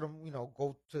 Most of them,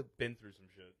 been through some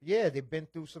shit. Yeah, they've been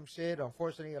through some shit.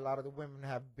 Unfortunately, a lot of the women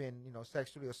have been,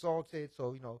 sexually assaulted.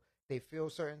 So, they feel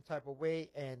a certain type of way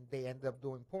and they end up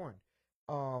doing porn.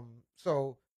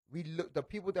 So the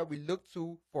people that we look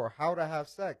to for how to have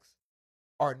sex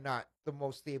are not the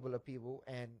most stable of people.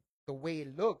 And the way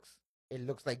it looks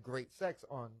like great sex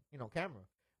on, camera.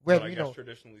 But I guess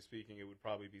traditionally speaking, it would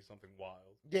probably be something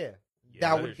wild. Yeah,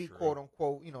 that would be true. Quote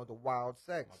unquote, the wild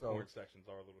sex. My porn sections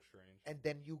are a little strange. And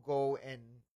then you go and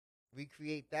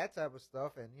recreate that type of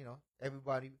stuff, and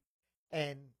everybody,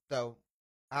 and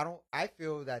I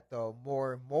feel that the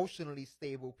more emotionally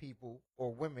stable people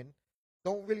or women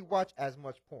don't really watch as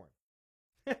much porn.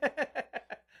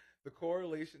 The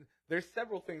correlation. There's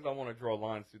several things I want to draw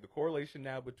lines to. The correlation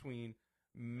now between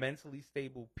mentally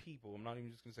stable people, I'm not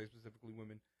even just going to say specifically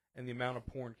women, and the amount of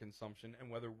porn consumption, and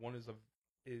whether one is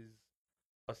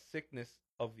a sickness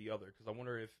of the other. Because I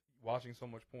wonder if watching so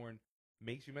much porn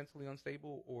makes you mentally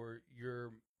unstable, or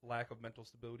your lack of mental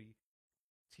stability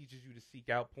teaches you to seek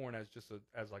out porn as just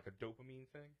as like a dopamine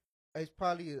thing. It's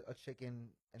probably a chicken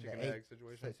and Chicken the egg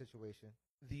situation. situation.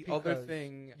 The other Because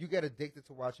thing, you get addicted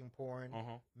to watching porn.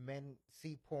 uh-huh. Men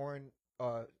see porn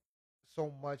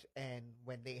so much, and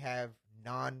when they have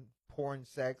non-porn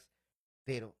sex,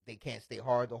 they can't stay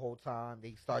hard the whole time.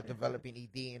 They start developing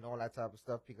ED and all that type of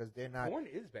stuff because Porn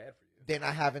is bad for you. they're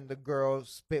not having the girls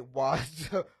spit wads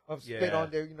of spit Yeah.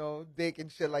 on their dick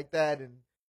and shit like that. And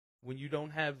When you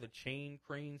don't have the chain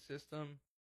crane system,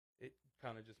 it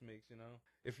kind of just makes,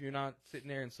 if you're not sitting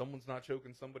there and someone's not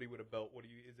choking somebody with a belt,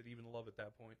 is it even love at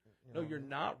that point? No, you're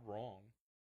not wrong.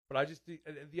 But I just,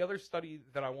 the other study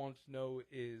that I want to know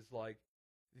is like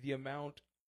the amount,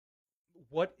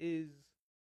 what is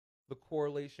the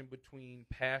correlation between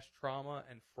past trauma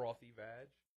and frothy vag?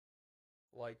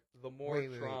 Like the more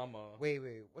trauma. Wait,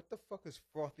 what the fuck is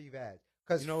frothy vag?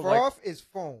 Because like, froth is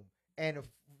foam, and if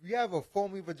you have a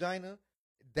foamy vagina,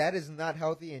 that is not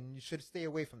healthy, and you should stay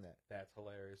away from that. That's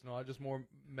hilarious. No, I just more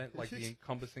meant like the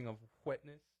encompassing of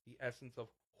wetness, the essence of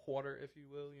water, if you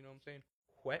will. You know what I'm saying?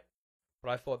 Wet. But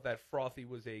I thought that frothy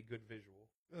was a good visual.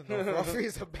 No, frothy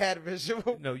is a bad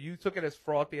visual. No, you took it as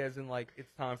frothy as in like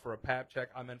it's time for a pap check.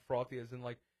 I meant frothy as in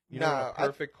like know when a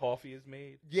perfect coffee is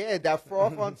made? Yeah, that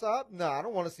froth on top. No, I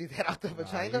don't want to see that out the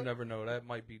vagina. You never know. That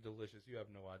might be delicious. You have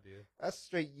no idea. That's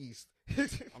straight yeast.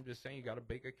 I'm just saying you got to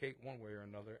bake a cake one way or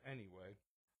another anyway.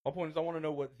 My point is I want to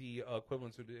know what the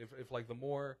equivalence would be if like the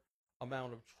more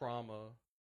amount of trauma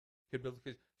could build,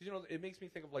 because it makes me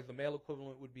think of like the male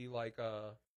equivalent would be like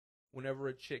whenever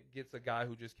a chick gets a guy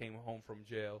who just came home from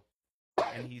jail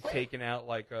and he's taking out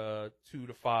like 2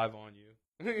 to 5 on you.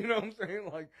 You know what I'm saying?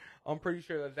 Like, I'm pretty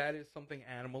sure that is something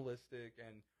animalistic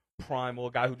and primal.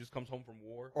 A guy who just comes home from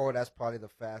war. Oh, that's probably the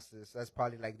fastest. That's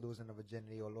probably like losing a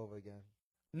virginity all over again.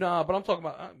 Nah, but I'm talking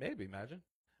about maybe. Imagine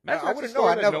I wouldn't know.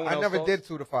 I never did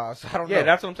 2 to 5, so I don't know. Yeah,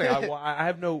 that's what I'm saying. I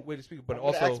have no way to speak, but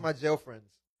also ask my jail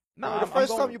friends. No, the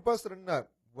first time you busted a nut,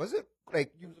 was it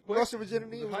like you lost your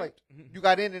virginity? It was like you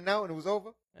got in and out and it was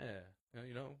over. Yeah,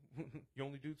 you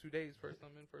only do 2 days. First time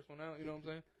in, first one out. You know what I'm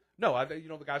saying? No,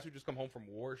 the guys who just come home from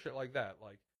war, shit like that.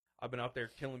 Like, I've been out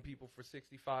there killing people for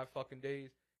 65 fucking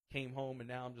days, came home, and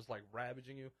now I'm just, like,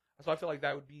 ravaging you. So I feel like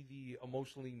that would be the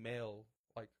emotionally male,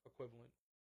 like, equivalent.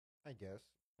 I guess.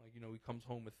 Like, he comes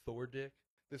home with Thor dick.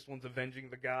 This one's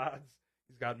avenging the gods.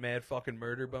 He's got mad fucking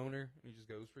murder boner. And he just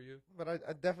goes for you. But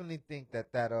I definitely think that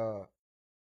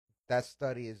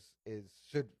study is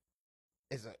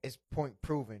point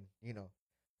proven,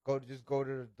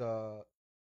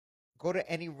 Go to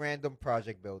any random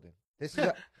project building. This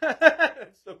is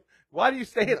so why do you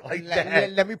say it like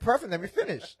that? Let me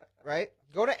finish. Right?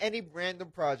 Go to any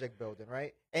random project building,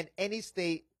 right? In any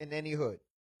state, in any hood,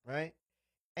 right?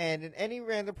 And in any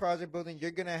random project building,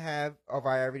 you're gonna have a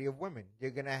variety of women.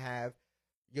 You're gonna have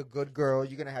your good girl,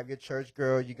 you're gonna have your church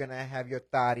girl, you're gonna have your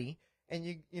thotty, and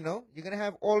you're gonna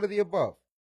have all of the above.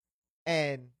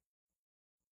 And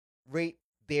rate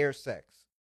their sex.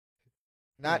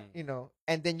 Not,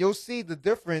 and then you'll see the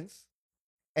difference,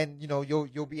 and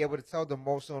you'll be able to tell the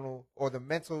emotional or the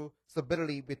mental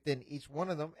stability within each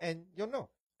one of them, and you'll know.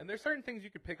 And there's certain things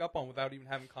you could pick up on without even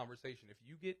having conversation. If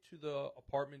you get to the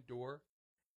apartment door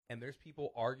and there's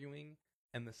people arguing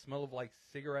and the smell of like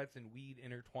cigarettes and weed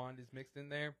intertwined is mixed in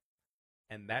there,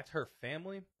 and that's her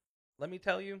family, let me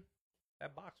tell you,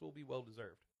 that box will be well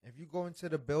deserved. If you go into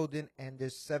the building and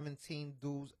there's 17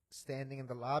 dudes standing in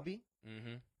the lobby,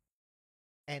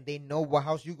 and they know what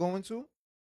house you going to,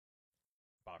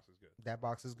 box is good. That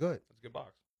box is good. It's a good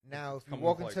box. Now, if you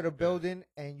walk into the building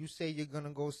and you say you're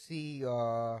gonna go see,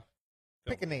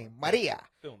 pick a name, Maria,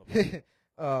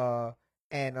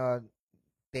 and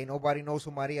nobody knows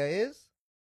who Maria is,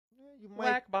 you might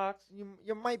black box.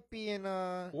 You might be in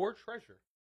or treasure.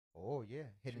 Oh yeah,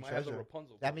 hidden treasure.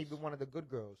 That may be one of the good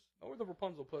girls. Or the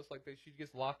Rapunzel plus, like she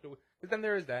gets locked away. But then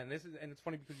there is that, and it's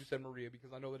funny because you said Maria,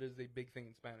 because I know that is a big thing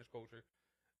in Spanish culture.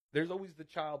 There's always the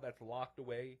child that's locked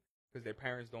away because their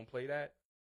parents don't play that,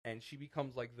 and she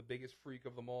becomes like the biggest freak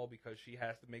of them all because she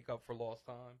has to make up for lost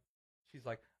time. She's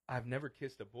like, I've never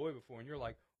kissed a boy before, and you're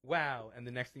like, wow. And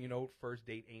the next thing you know, first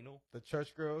date anal. The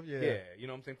church girl, yeah. Yeah, you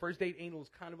know what I'm saying? First date anal is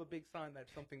kind of a big sign that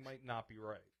something might not be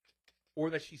right, or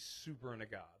that she's super into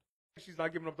God. She's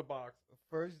not giving up the box.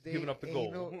 First date giving up the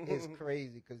anal goal. is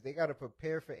crazy because they got to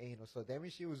prepare for anal. So that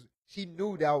means she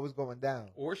knew that was going down.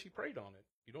 Or she prayed on it.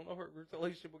 You don't know her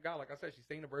relationship with God. Like I said, she's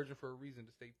staying a virgin for a reason,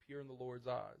 to stay pure in the Lord's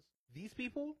eyes. These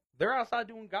people, they're outside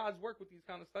doing God's work with these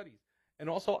kind of studies. And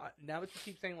also, now that you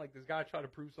keep saying like this guy tried to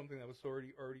prove something that was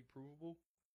already provable,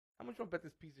 How much do I bet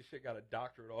this piece of shit got a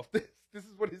doctorate off this? This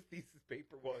is what his thesis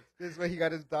paper was. This is where he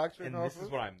got his doctorate And off this is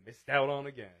of? what I missed out on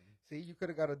again. See, you could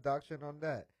have got a doctorate on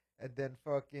that. And then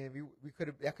fucking,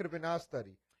 that could have been our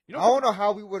study. You I don't know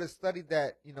how we would have studied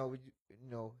that,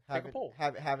 Take a poll.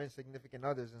 having significant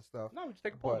others and stuff. No, just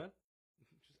take a poll, But- man.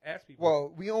 Just ask people.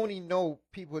 Well, we only know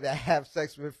people that have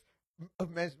sex with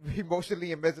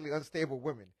emotionally and mentally unstable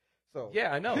women. So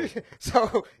yeah, I know.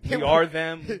 so We are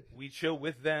them. We chill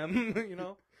with them.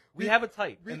 We have a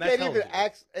type. We and that can't tells even you.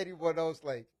 ask anyone else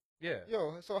like, Yeah.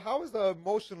 yo. So how is the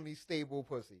emotionally stable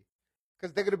pussy?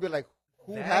 Because they're gonna be like,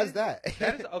 who That has is- that?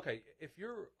 That is okay. If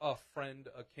you're a friend,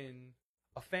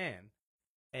 a fan,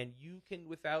 and you can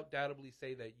without doubtably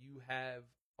say that you have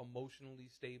emotionally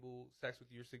stable sex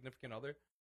with your significant other,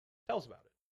 tell us about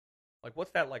it. Like,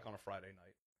 what's that like on a Friday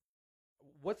night?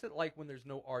 What's it like when there's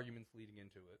no arguments leading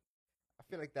into it? I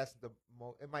feel like that's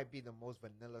it might be the most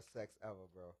vanilla sex ever,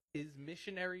 bro. Is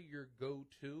missionary your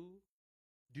go-to?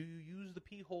 Do you use the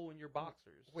pee hole in your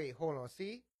boxers? Wait, hold on.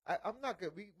 See, I'm not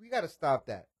good. We got to stop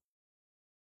that.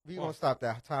 We What? gonna stop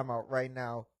that. Time out right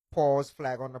now. Pause.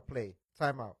 Flag on the play.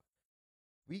 Time out.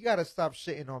 We gotta stop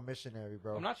shitting on missionary,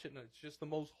 bro. I'm not shitting. It's just the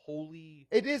most holy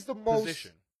It is the most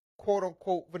position. quote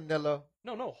unquote vanilla.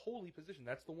 No, holy position.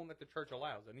 That's the one that the church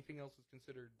allows. Anything else is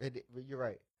considered. You're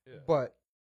right. Yeah. But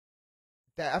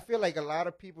that I feel like a lot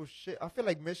of people shit. I feel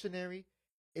like missionary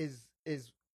is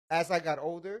as I got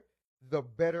older, the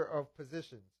better of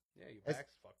positions. Yeah, your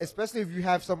back's fucked up. Especially if you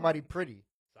have somebody pretty.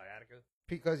 Sciatica.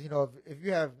 Because if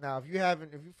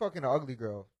you fucking an ugly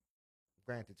girl,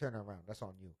 granted, turn her around. That's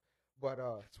on you. But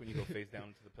That's when you go face down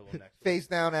into the pillow next to face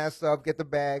down, ass up, get the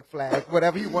bag, flag,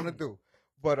 whatever you want to do.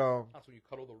 But That's when you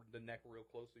cuddle the neck real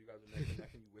close so you guys are neck to neck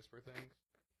and you whisper things.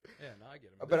 Yeah, no, I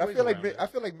get it. but I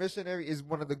feel like missionary is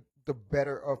one of the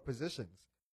better of positions.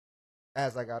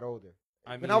 As I got older,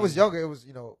 when I was younger, it was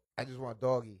I just want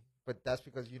doggy. But that's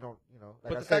because you don't like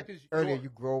But I the said fact is earlier, you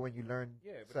grow and you learn.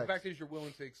 Yeah, but sex. the fact is you're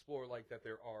willing to explore like that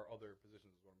there are other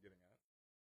positions is what I'm getting at.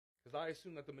 Because I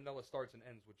assume that the Manila starts and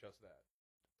ends with just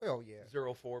that. Oh yeah.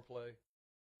 0 foreplay.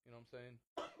 You know what I'm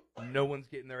saying? No one's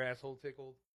getting their asshole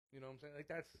tickled. You know what I'm saying? Like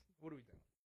that's what are we doing?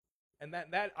 And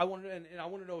that I want to and I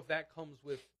want to know if that comes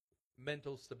with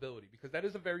mental stability because that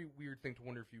is a very weird thing to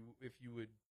wonder if you would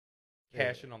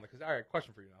cash in on that. Because all right,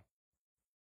 question for you now: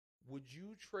 would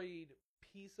you trade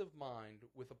peace of mind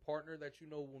with a partner that you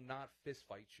know will not fist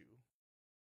fight you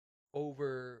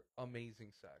over amazing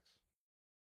sex?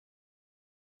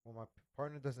 Well, my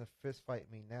partner doesn't fist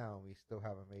fight me now. We still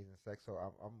have amazing sex, so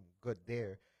I'm good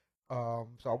there. So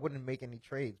I wouldn't make any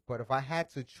trades. But if I had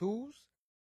to choose,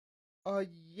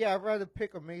 yeah, I'd rather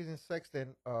pick amazing sex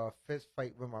than fist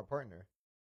fight with my partner.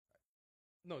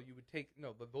 No, you would take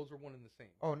but those are one and the same.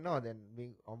 Oh no, then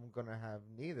I'm gonna have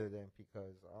neither then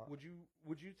because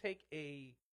Would you take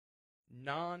a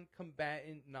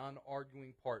non-combatant,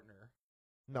 non-arguing partner?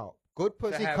 no, good to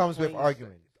pussy have comes with plain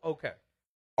arguing. sex? Okay.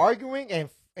 Arguing and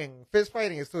fist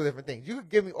fighting is two different things. You could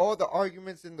give me all the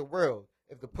arguments in the world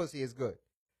if the pussy is good.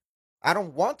 I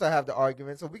don't want to have the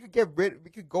arguments, so we could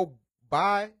go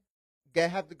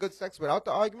have the good sex without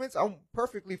the arguments. I'm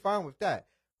perfectly fine with that.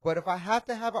 But if I have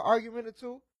to have an argument or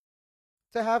two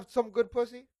to have some good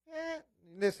pussy,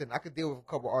 listen, I could deal with a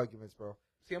couple arguments, bro.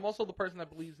 See, I'm also the person that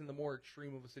believes in the more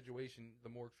extreme of a situation, the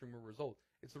more extreme of a result.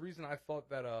 It's the reason I thought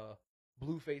that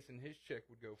Blueface and his chick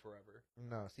would go forever.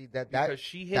 No, see Because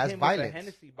she hit that's him violence. with a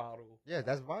Hennessy bottle. Yeah,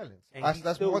 that's violence. And That's he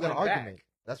more still than an went argument. back.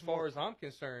 That's As far more, as I'm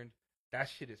concerned, that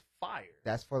shit is fire.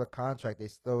 that's for the contract. They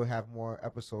still have more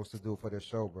episodes to do for their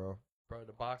show, bro. Bro,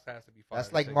 the box has to be fire.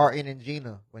 That's like Martin and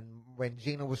Gina. When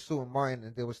Gina was suing Martin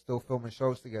and they were still filming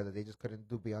shows together, they just couldn't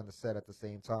be on the set at the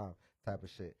same time, type of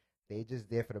shit. They just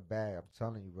there for the bag. I'm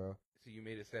telling you, bro. See, you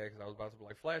made it sad because I was about to be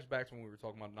like flashbacks when we were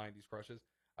talking about 90s crushes.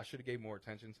 I should have gave more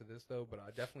attention to this though, but I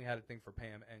definitely had a thing for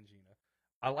Pam and Gina.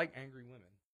 I like angry women,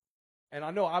 and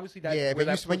I know obviously that. Yeah, where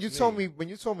when you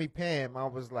told me Pam, I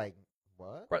was like,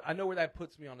 what? Right, I know where that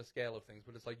puts me on the scale of things,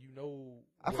 but it's like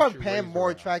I what find you're Pam raised more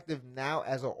around. attractive now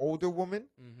as an older woman.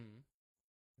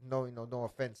 Mm-hmm. No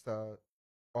offense to,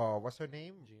 what's her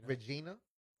name? Gina. Regina.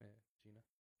 Yeah, Gina.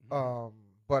 Mm-hmm.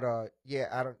 But yeah,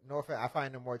 I don't know if I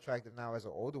find her more attractive now as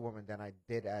an older woman than I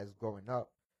did as growing up.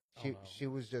 She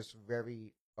was just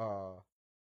very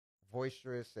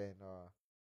boisterous and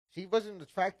she wasn't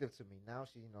attractive to me. Now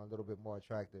she's a little bit more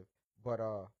attractive. But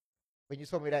when you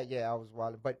told me that, yeah, I was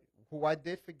wild. But who I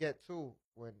did forget too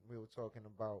when we were talking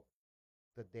about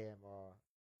the damn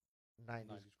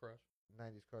 90s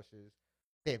crushes.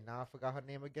 Damn, now I forgot her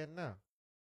name again now.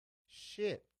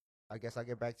 Shit. I guess I'll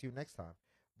get back to you next time.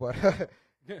 But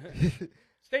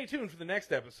Stay tuned for the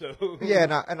next episode.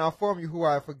 Yeah, and I'll inform you who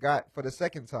I forgot for the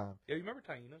second time. Yeah, you remember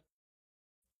Taina?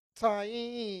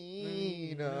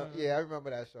 Taina. Yeah, I remember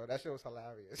that show. That show was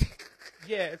hilarious.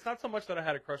 Yeah, it's not so much that I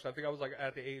had a crush. I think I was like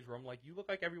at the age where I'm like, you look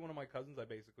like every one of my cousins I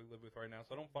basically live with right now,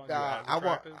 so I don't find you as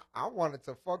attractive. I wanted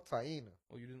to fuck Taina.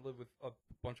 Well, you didn't live with a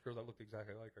bunch of girls that looked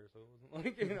exactly like her, so it wasn't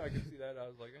like, I could see that. I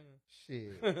was like,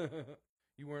 Shit.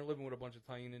 You weren't living with a bunch of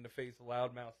Taina in the face,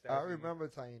 loudmouth. I remember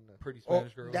Taina. Pretty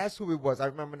Spanish girls. That's who it was. I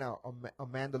remember now.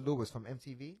 Amanda Lewis from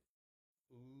MTV.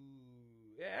 Ooh,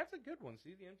 yeah, that's a good one.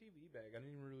 See, the MTV bag. I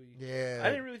didn't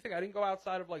really think. I didn't go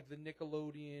outside of like the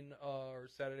Nickelodeon or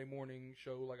Saturday morning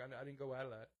show. Like I didn't go out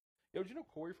of that. Yo, did you know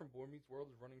Corey from Boy Meets World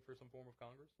is running for some form of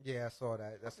Congress? Yeah, I saw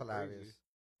that. That's hilarious. Crazy.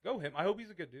 Go him. I hope he's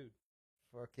a good dude.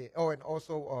 Fuck it. Oh, and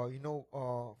also,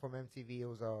 from MTV, it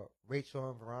was Rachel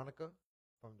and Veronica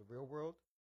from The Real World.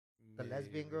 The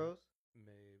lesbian girls.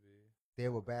 Maybe. They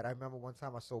were bad. I remember one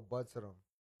time I sold bud to them.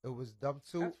 It was them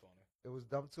two. That's funny. It was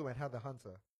them two and Heather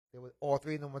Hunter. They were all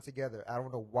three of them were together. I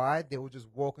don't know why. They were just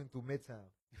walking through Midtown.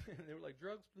 They were like,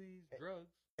 drugs, please,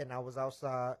 drugs. And I was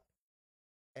outside,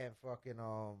 and fucking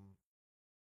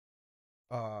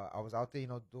I was out there,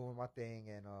 doing my thing,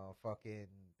 and I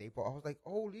was like,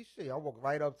 holy shit! I walked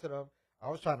right up to them. I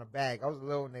was trying to bag. I was a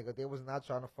little nigga. They was not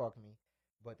trying to fuck me,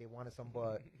 but they wanted some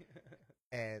bud.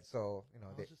 And so,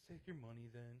 I'll just take your money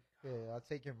then. Yeah, I'll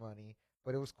take your money.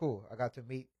 But it was cool. I got to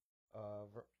meet,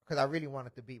 because I really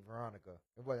wanted to beat Veronica.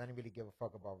 I didn't really give a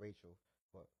fuck about Rachel,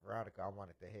 but Veronica, I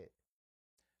wanted to hit.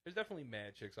 There's definitely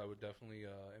mad chicks. I would definitely,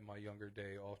 in my younger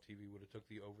day, off TV, would have took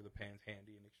the over the pants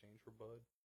handy in exchange for bud.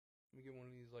 Let me get one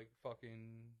of these like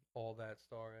fucking all that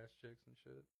star ass chicks and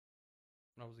shit.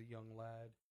 When I was a young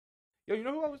lad. Yo, you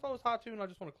know who I always thought was hot too? And I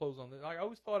just want to close on this. I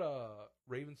always thought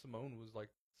Raven Simone was like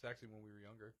sexy when we were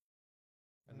younger.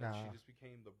 And then she just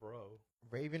became the bro.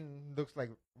 Raven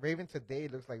today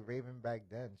looks like Raven back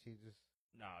then. She just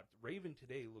Raven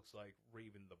today looks like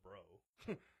Raven the bro.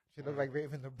 She looked like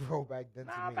Raven the bro back then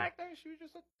to me. Back then she was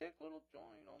just a thick little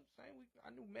joint. You know what I'm saying? I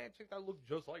knew mad chicks that looked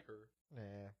just like her.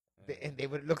 Yeah. And they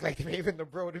would look like Raven the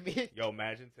bro to me. Yo,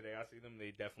 imagine today I see them.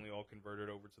 They definitely all converted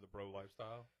over to the bro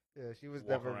lifestyle. Yeah, she was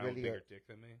never really with bigger dick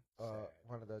than me.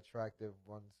 One of the attractive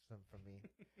ones for me.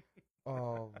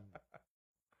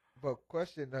 But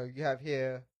question you have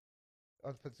here,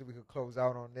 until we could close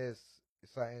out on this,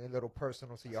 something a little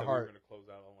personal to your heart. We're gonna close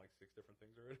out on like 6 different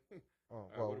things already. Oh,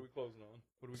 well, what are we closing on?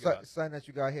 What do we got? Something that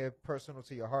you got here personal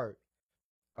to your heart.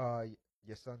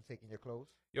 Your son taking your clothes.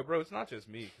 Yo, bro, it's not just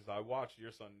me because I watched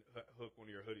your son hook one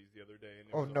of your hoodies the other day.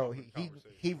 And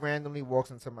he randomly walks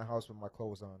into my house with my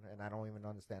clothes on, and I don't even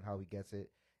understand how he gets it.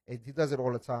 He does it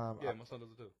all the time. Yeah, my son does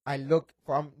it too. I look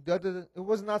for it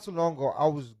was not so long ago. I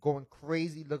was going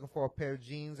crazy looking for a pair of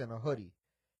jeans and a hoodie.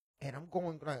 And I'm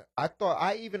going, I thought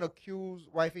I even accused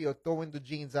wifey of throwing the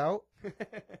jeans out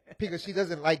because she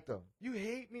doesn't like them. You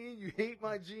hate me and you hate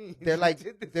my jeans. They're like,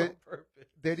 on purpose.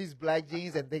 They're these black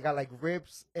jeans and they got like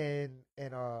rips and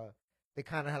they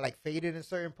kind of like faded in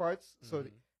certain parts. Mm-hmm. So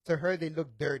to her, they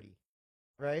look dirty.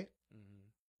 Right? Mm-hmm.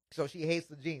 So she hates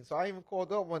the jeans. So I even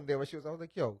called up one day where I was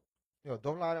like, yo,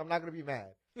 don't lie. I'm not going to be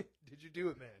mad. Did you do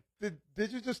it, man?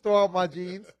 Did you just throw out my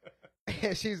jeans?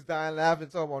 And she's dying laughing.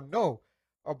 So I'm like, no.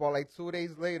 About like 2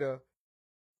 days later,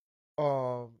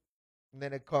 and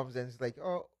then it comes and it's like,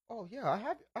 oh yeah,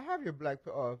 I have your black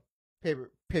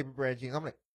paper brand jeans. I'm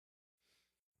like,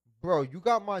 bro, you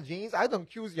got my jeans? I don't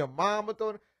accuse your mom of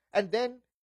throwing. And then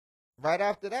right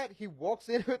after that, he walks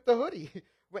in with the hoodie.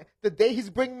 The day he's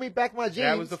bringing me back my jeans,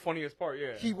 that was the funniest part.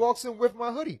 Yeah, he walks in with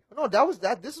my hoodie. No, that was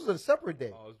that. This was a separate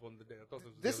day. Oh, it was one of the day. I thought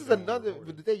this is another.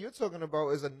 The day you're talking about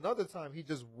is another time he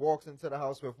just walks into the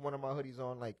house with one of my hoodies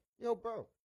on. Like, yo, bro,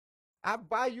 I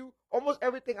buy you almost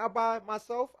everything I buy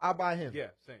myself. I buy him. Yeah,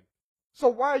 same. So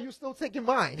why are you still taking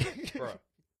mine, bro?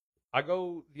 I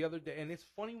go the other day, and it's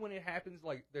funny when it happens.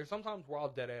 Like, there's sometimes where I'll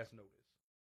dead ass notice,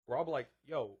 where I'll be like,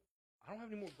 yo, I don't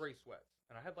have any more gray sweats.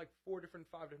 And I had like 5 different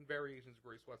variations of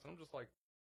gray sweats. And I'm just like,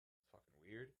 it's fucking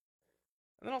weird.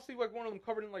 And then I'll see like one of them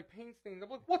covered in like paint stains. I'm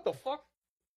like, what the fuck?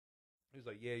 He's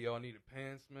like, yeah, yo, I needed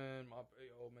pants, man.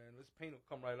 Yo, man, this paint will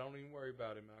come right. I don't even worry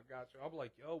about it, man. I got you. I'll be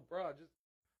like, yo, bro, just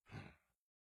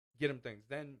get him things.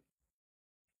 Then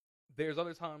there's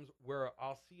other times where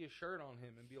I'll see a shirt on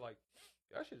him and be like,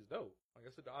 yo, that shit is dope. Like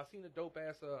I said, I seen a dope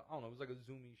ass, I don't know, it was like a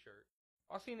Zoomy shirt.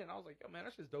 I seen it and I was like, yo, man,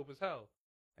 that shit's dope as hell.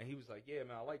 And he was like, yeah,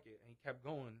 man, I like it. And he kept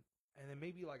going. And then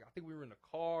maybe, like, I think we were in the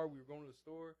car. We were going to the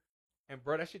store. And,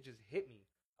 bro, that shit just hit me.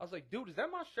 I was like, dude, is that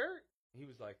my shirt? And he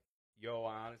was like, yo,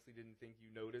 I honestly didn't think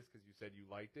you noticed because you said you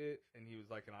liked it. And he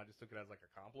was like, and I just took it as, like,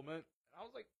 a compliment. And I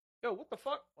was like, yo, what the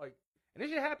fuck? Like, and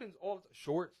this shit happens all the time.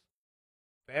 Shorts.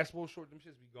 basketball shorts, them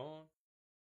shits be gone.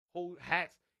 Whole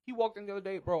hats. He walked in the other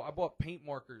day, bro. I bought paint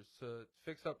markers to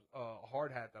fix up a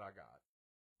hard hat that I got,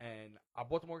 and I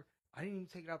bought the marker. I didn't even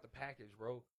take it out the package,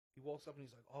 bro. He walks up and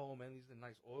he's like, "Oh man, these are the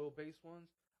nice oil-based ones."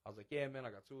 I was like, "Yeah, man,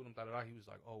 I got 2 of them." Da-da-da. He was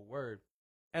like, "Oh, word,"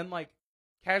 and like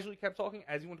casually kept talking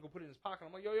as he went to go put it in his pocket.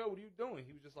 I'm like, "Yo, what are you doing?"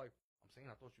 He was just like, "I'm saying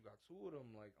I thought you got 2 of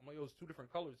them." Like, I'm like, "Yo, it's 2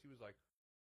 different colors." He was like,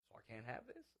 "So I can't have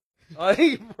this?"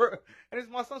 Like, bro. And it's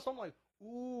my son, so I'm like,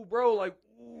 "Ooh, bro, like,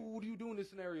 ooh, what do you do in this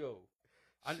scenario?"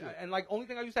 And like, only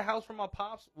thing I used to house from my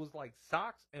pops was like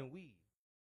socks and weed.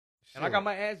 Shit. And I got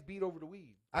my ass beat over the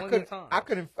weed. I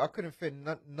couldn't fit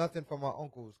nothing from my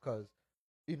uncles because,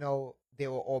 you know, they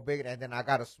were all bigger, and then I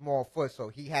got a small foot, so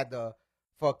he had the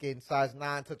fucking size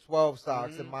 9 to 12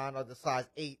 socks, and mine are the size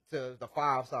 8 to the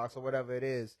 5 socks or whatever it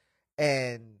is. So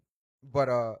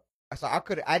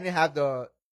I didn't have the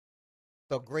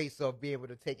grace of being able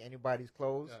to take anybody's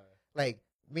clothes. Yeah. Like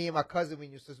me and my cousin, we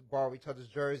used to borrow each other's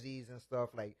jerseys and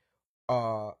stuff. Like,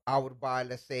 I would buy,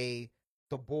 let's say,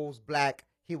 the Bulls black.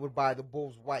 He would buy the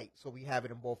Bulls white, so we have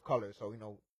it in both colors. So, you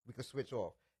know, we could switch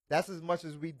off. That's as much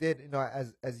as we did, you know,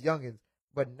 as youngins.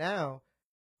 But now,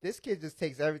 this kid just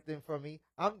takes everything from me.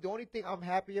 The only thing I'm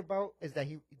happy about is that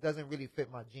he doesn't really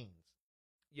fit my jeans.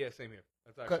 Yeah, same here.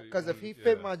 Because if he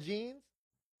fit my jeans,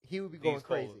 he would be going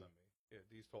crazy. Taller than me. Yeah,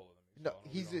 he's taller than me.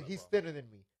 No, he's thinner than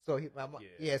me. So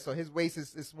so his waist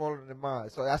is smaller than mine.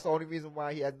 So that's the only reason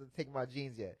why he hasn't taken my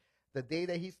jeans yet. The day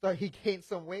that he gained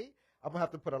some weight, I'm gonna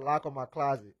have to put a lock on my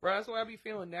closet. Bro, that's the way I be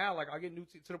feeling now. Like, I get new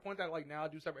tees to the point that, like, now I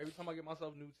do separate. Every time I get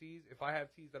myself new tees, if I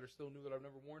have tees that are still new that I've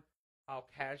never worn, I'll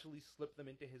casually slip them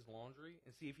into his laundry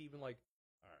and see if he even, like,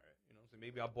 all right, you know, so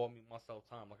maybe I bought myself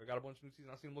time. Like, I got a bunch of new tees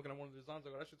and I see him looking at one of the designs. I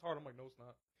go, that shit's hard. I'm like, no, it's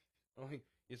not. I'm like,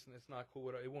 it's not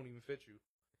cool. It won't even fit you.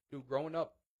 Dude, growing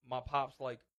up, my pop's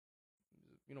like,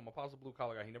 you know, my pop's a blue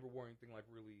collar guy. He never wore anything like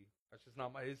really. That's just not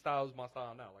his style is my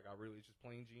style now. Like, I really, it's just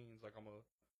plain jeans. Like,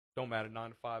 don't matter,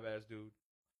 9 to 5 ass dude.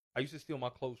 I used to steal my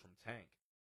clothes from Tank.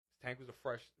 Tank was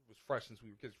fresh since we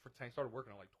were kids. Tank started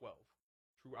working at like 12.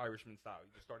 True Irishman style.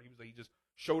 He just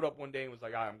showed up one day and was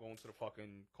like, I'm going to the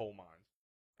fucking coal mines.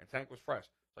 And Tank was fresh.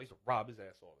 So I used to rob his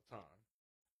ass all the time.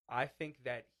 I think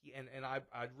that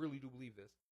I really do believe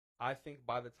this. I think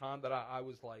by the time that I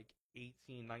was like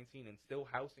 18, 19 and still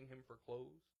housing him for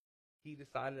clothes, he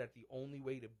decided that the only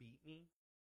way to beat me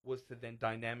was to then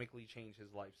dynamically change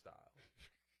his lifestyle.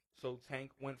 So Tank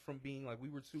went from being like, we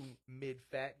were 2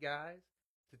 mid-fat guys,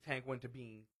 to Tank went to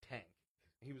being Tank.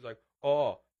 And he was like,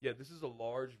 oh, yeah, this is a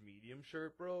large medium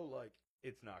shirt, bro. Like,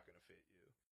 it's not going to fit you.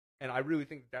 And I really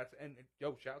think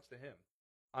yo, shouts to him.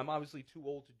 I'm obviously too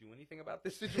old to do anything about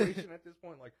this situation at this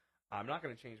point. Like, I'm not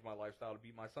going to change my lifestyle to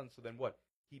beat my son. So then what?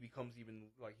 He becomes even,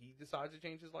 like, he decides to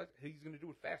change his life. He's going to do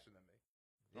it faster than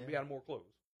me. I'll be out of more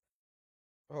clothes.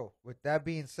 Oh, with that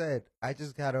being said, I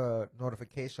just got a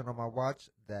notification on my watch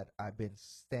that I've been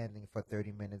standing for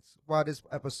 30 minutes while this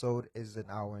episode is an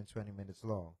hour and 20 minutes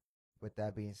long. With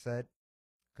that being said,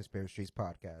 Conspiracy Streets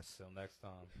Podcast. Till next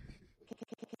time.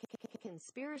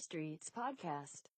 Conspiracy Streets Podcast.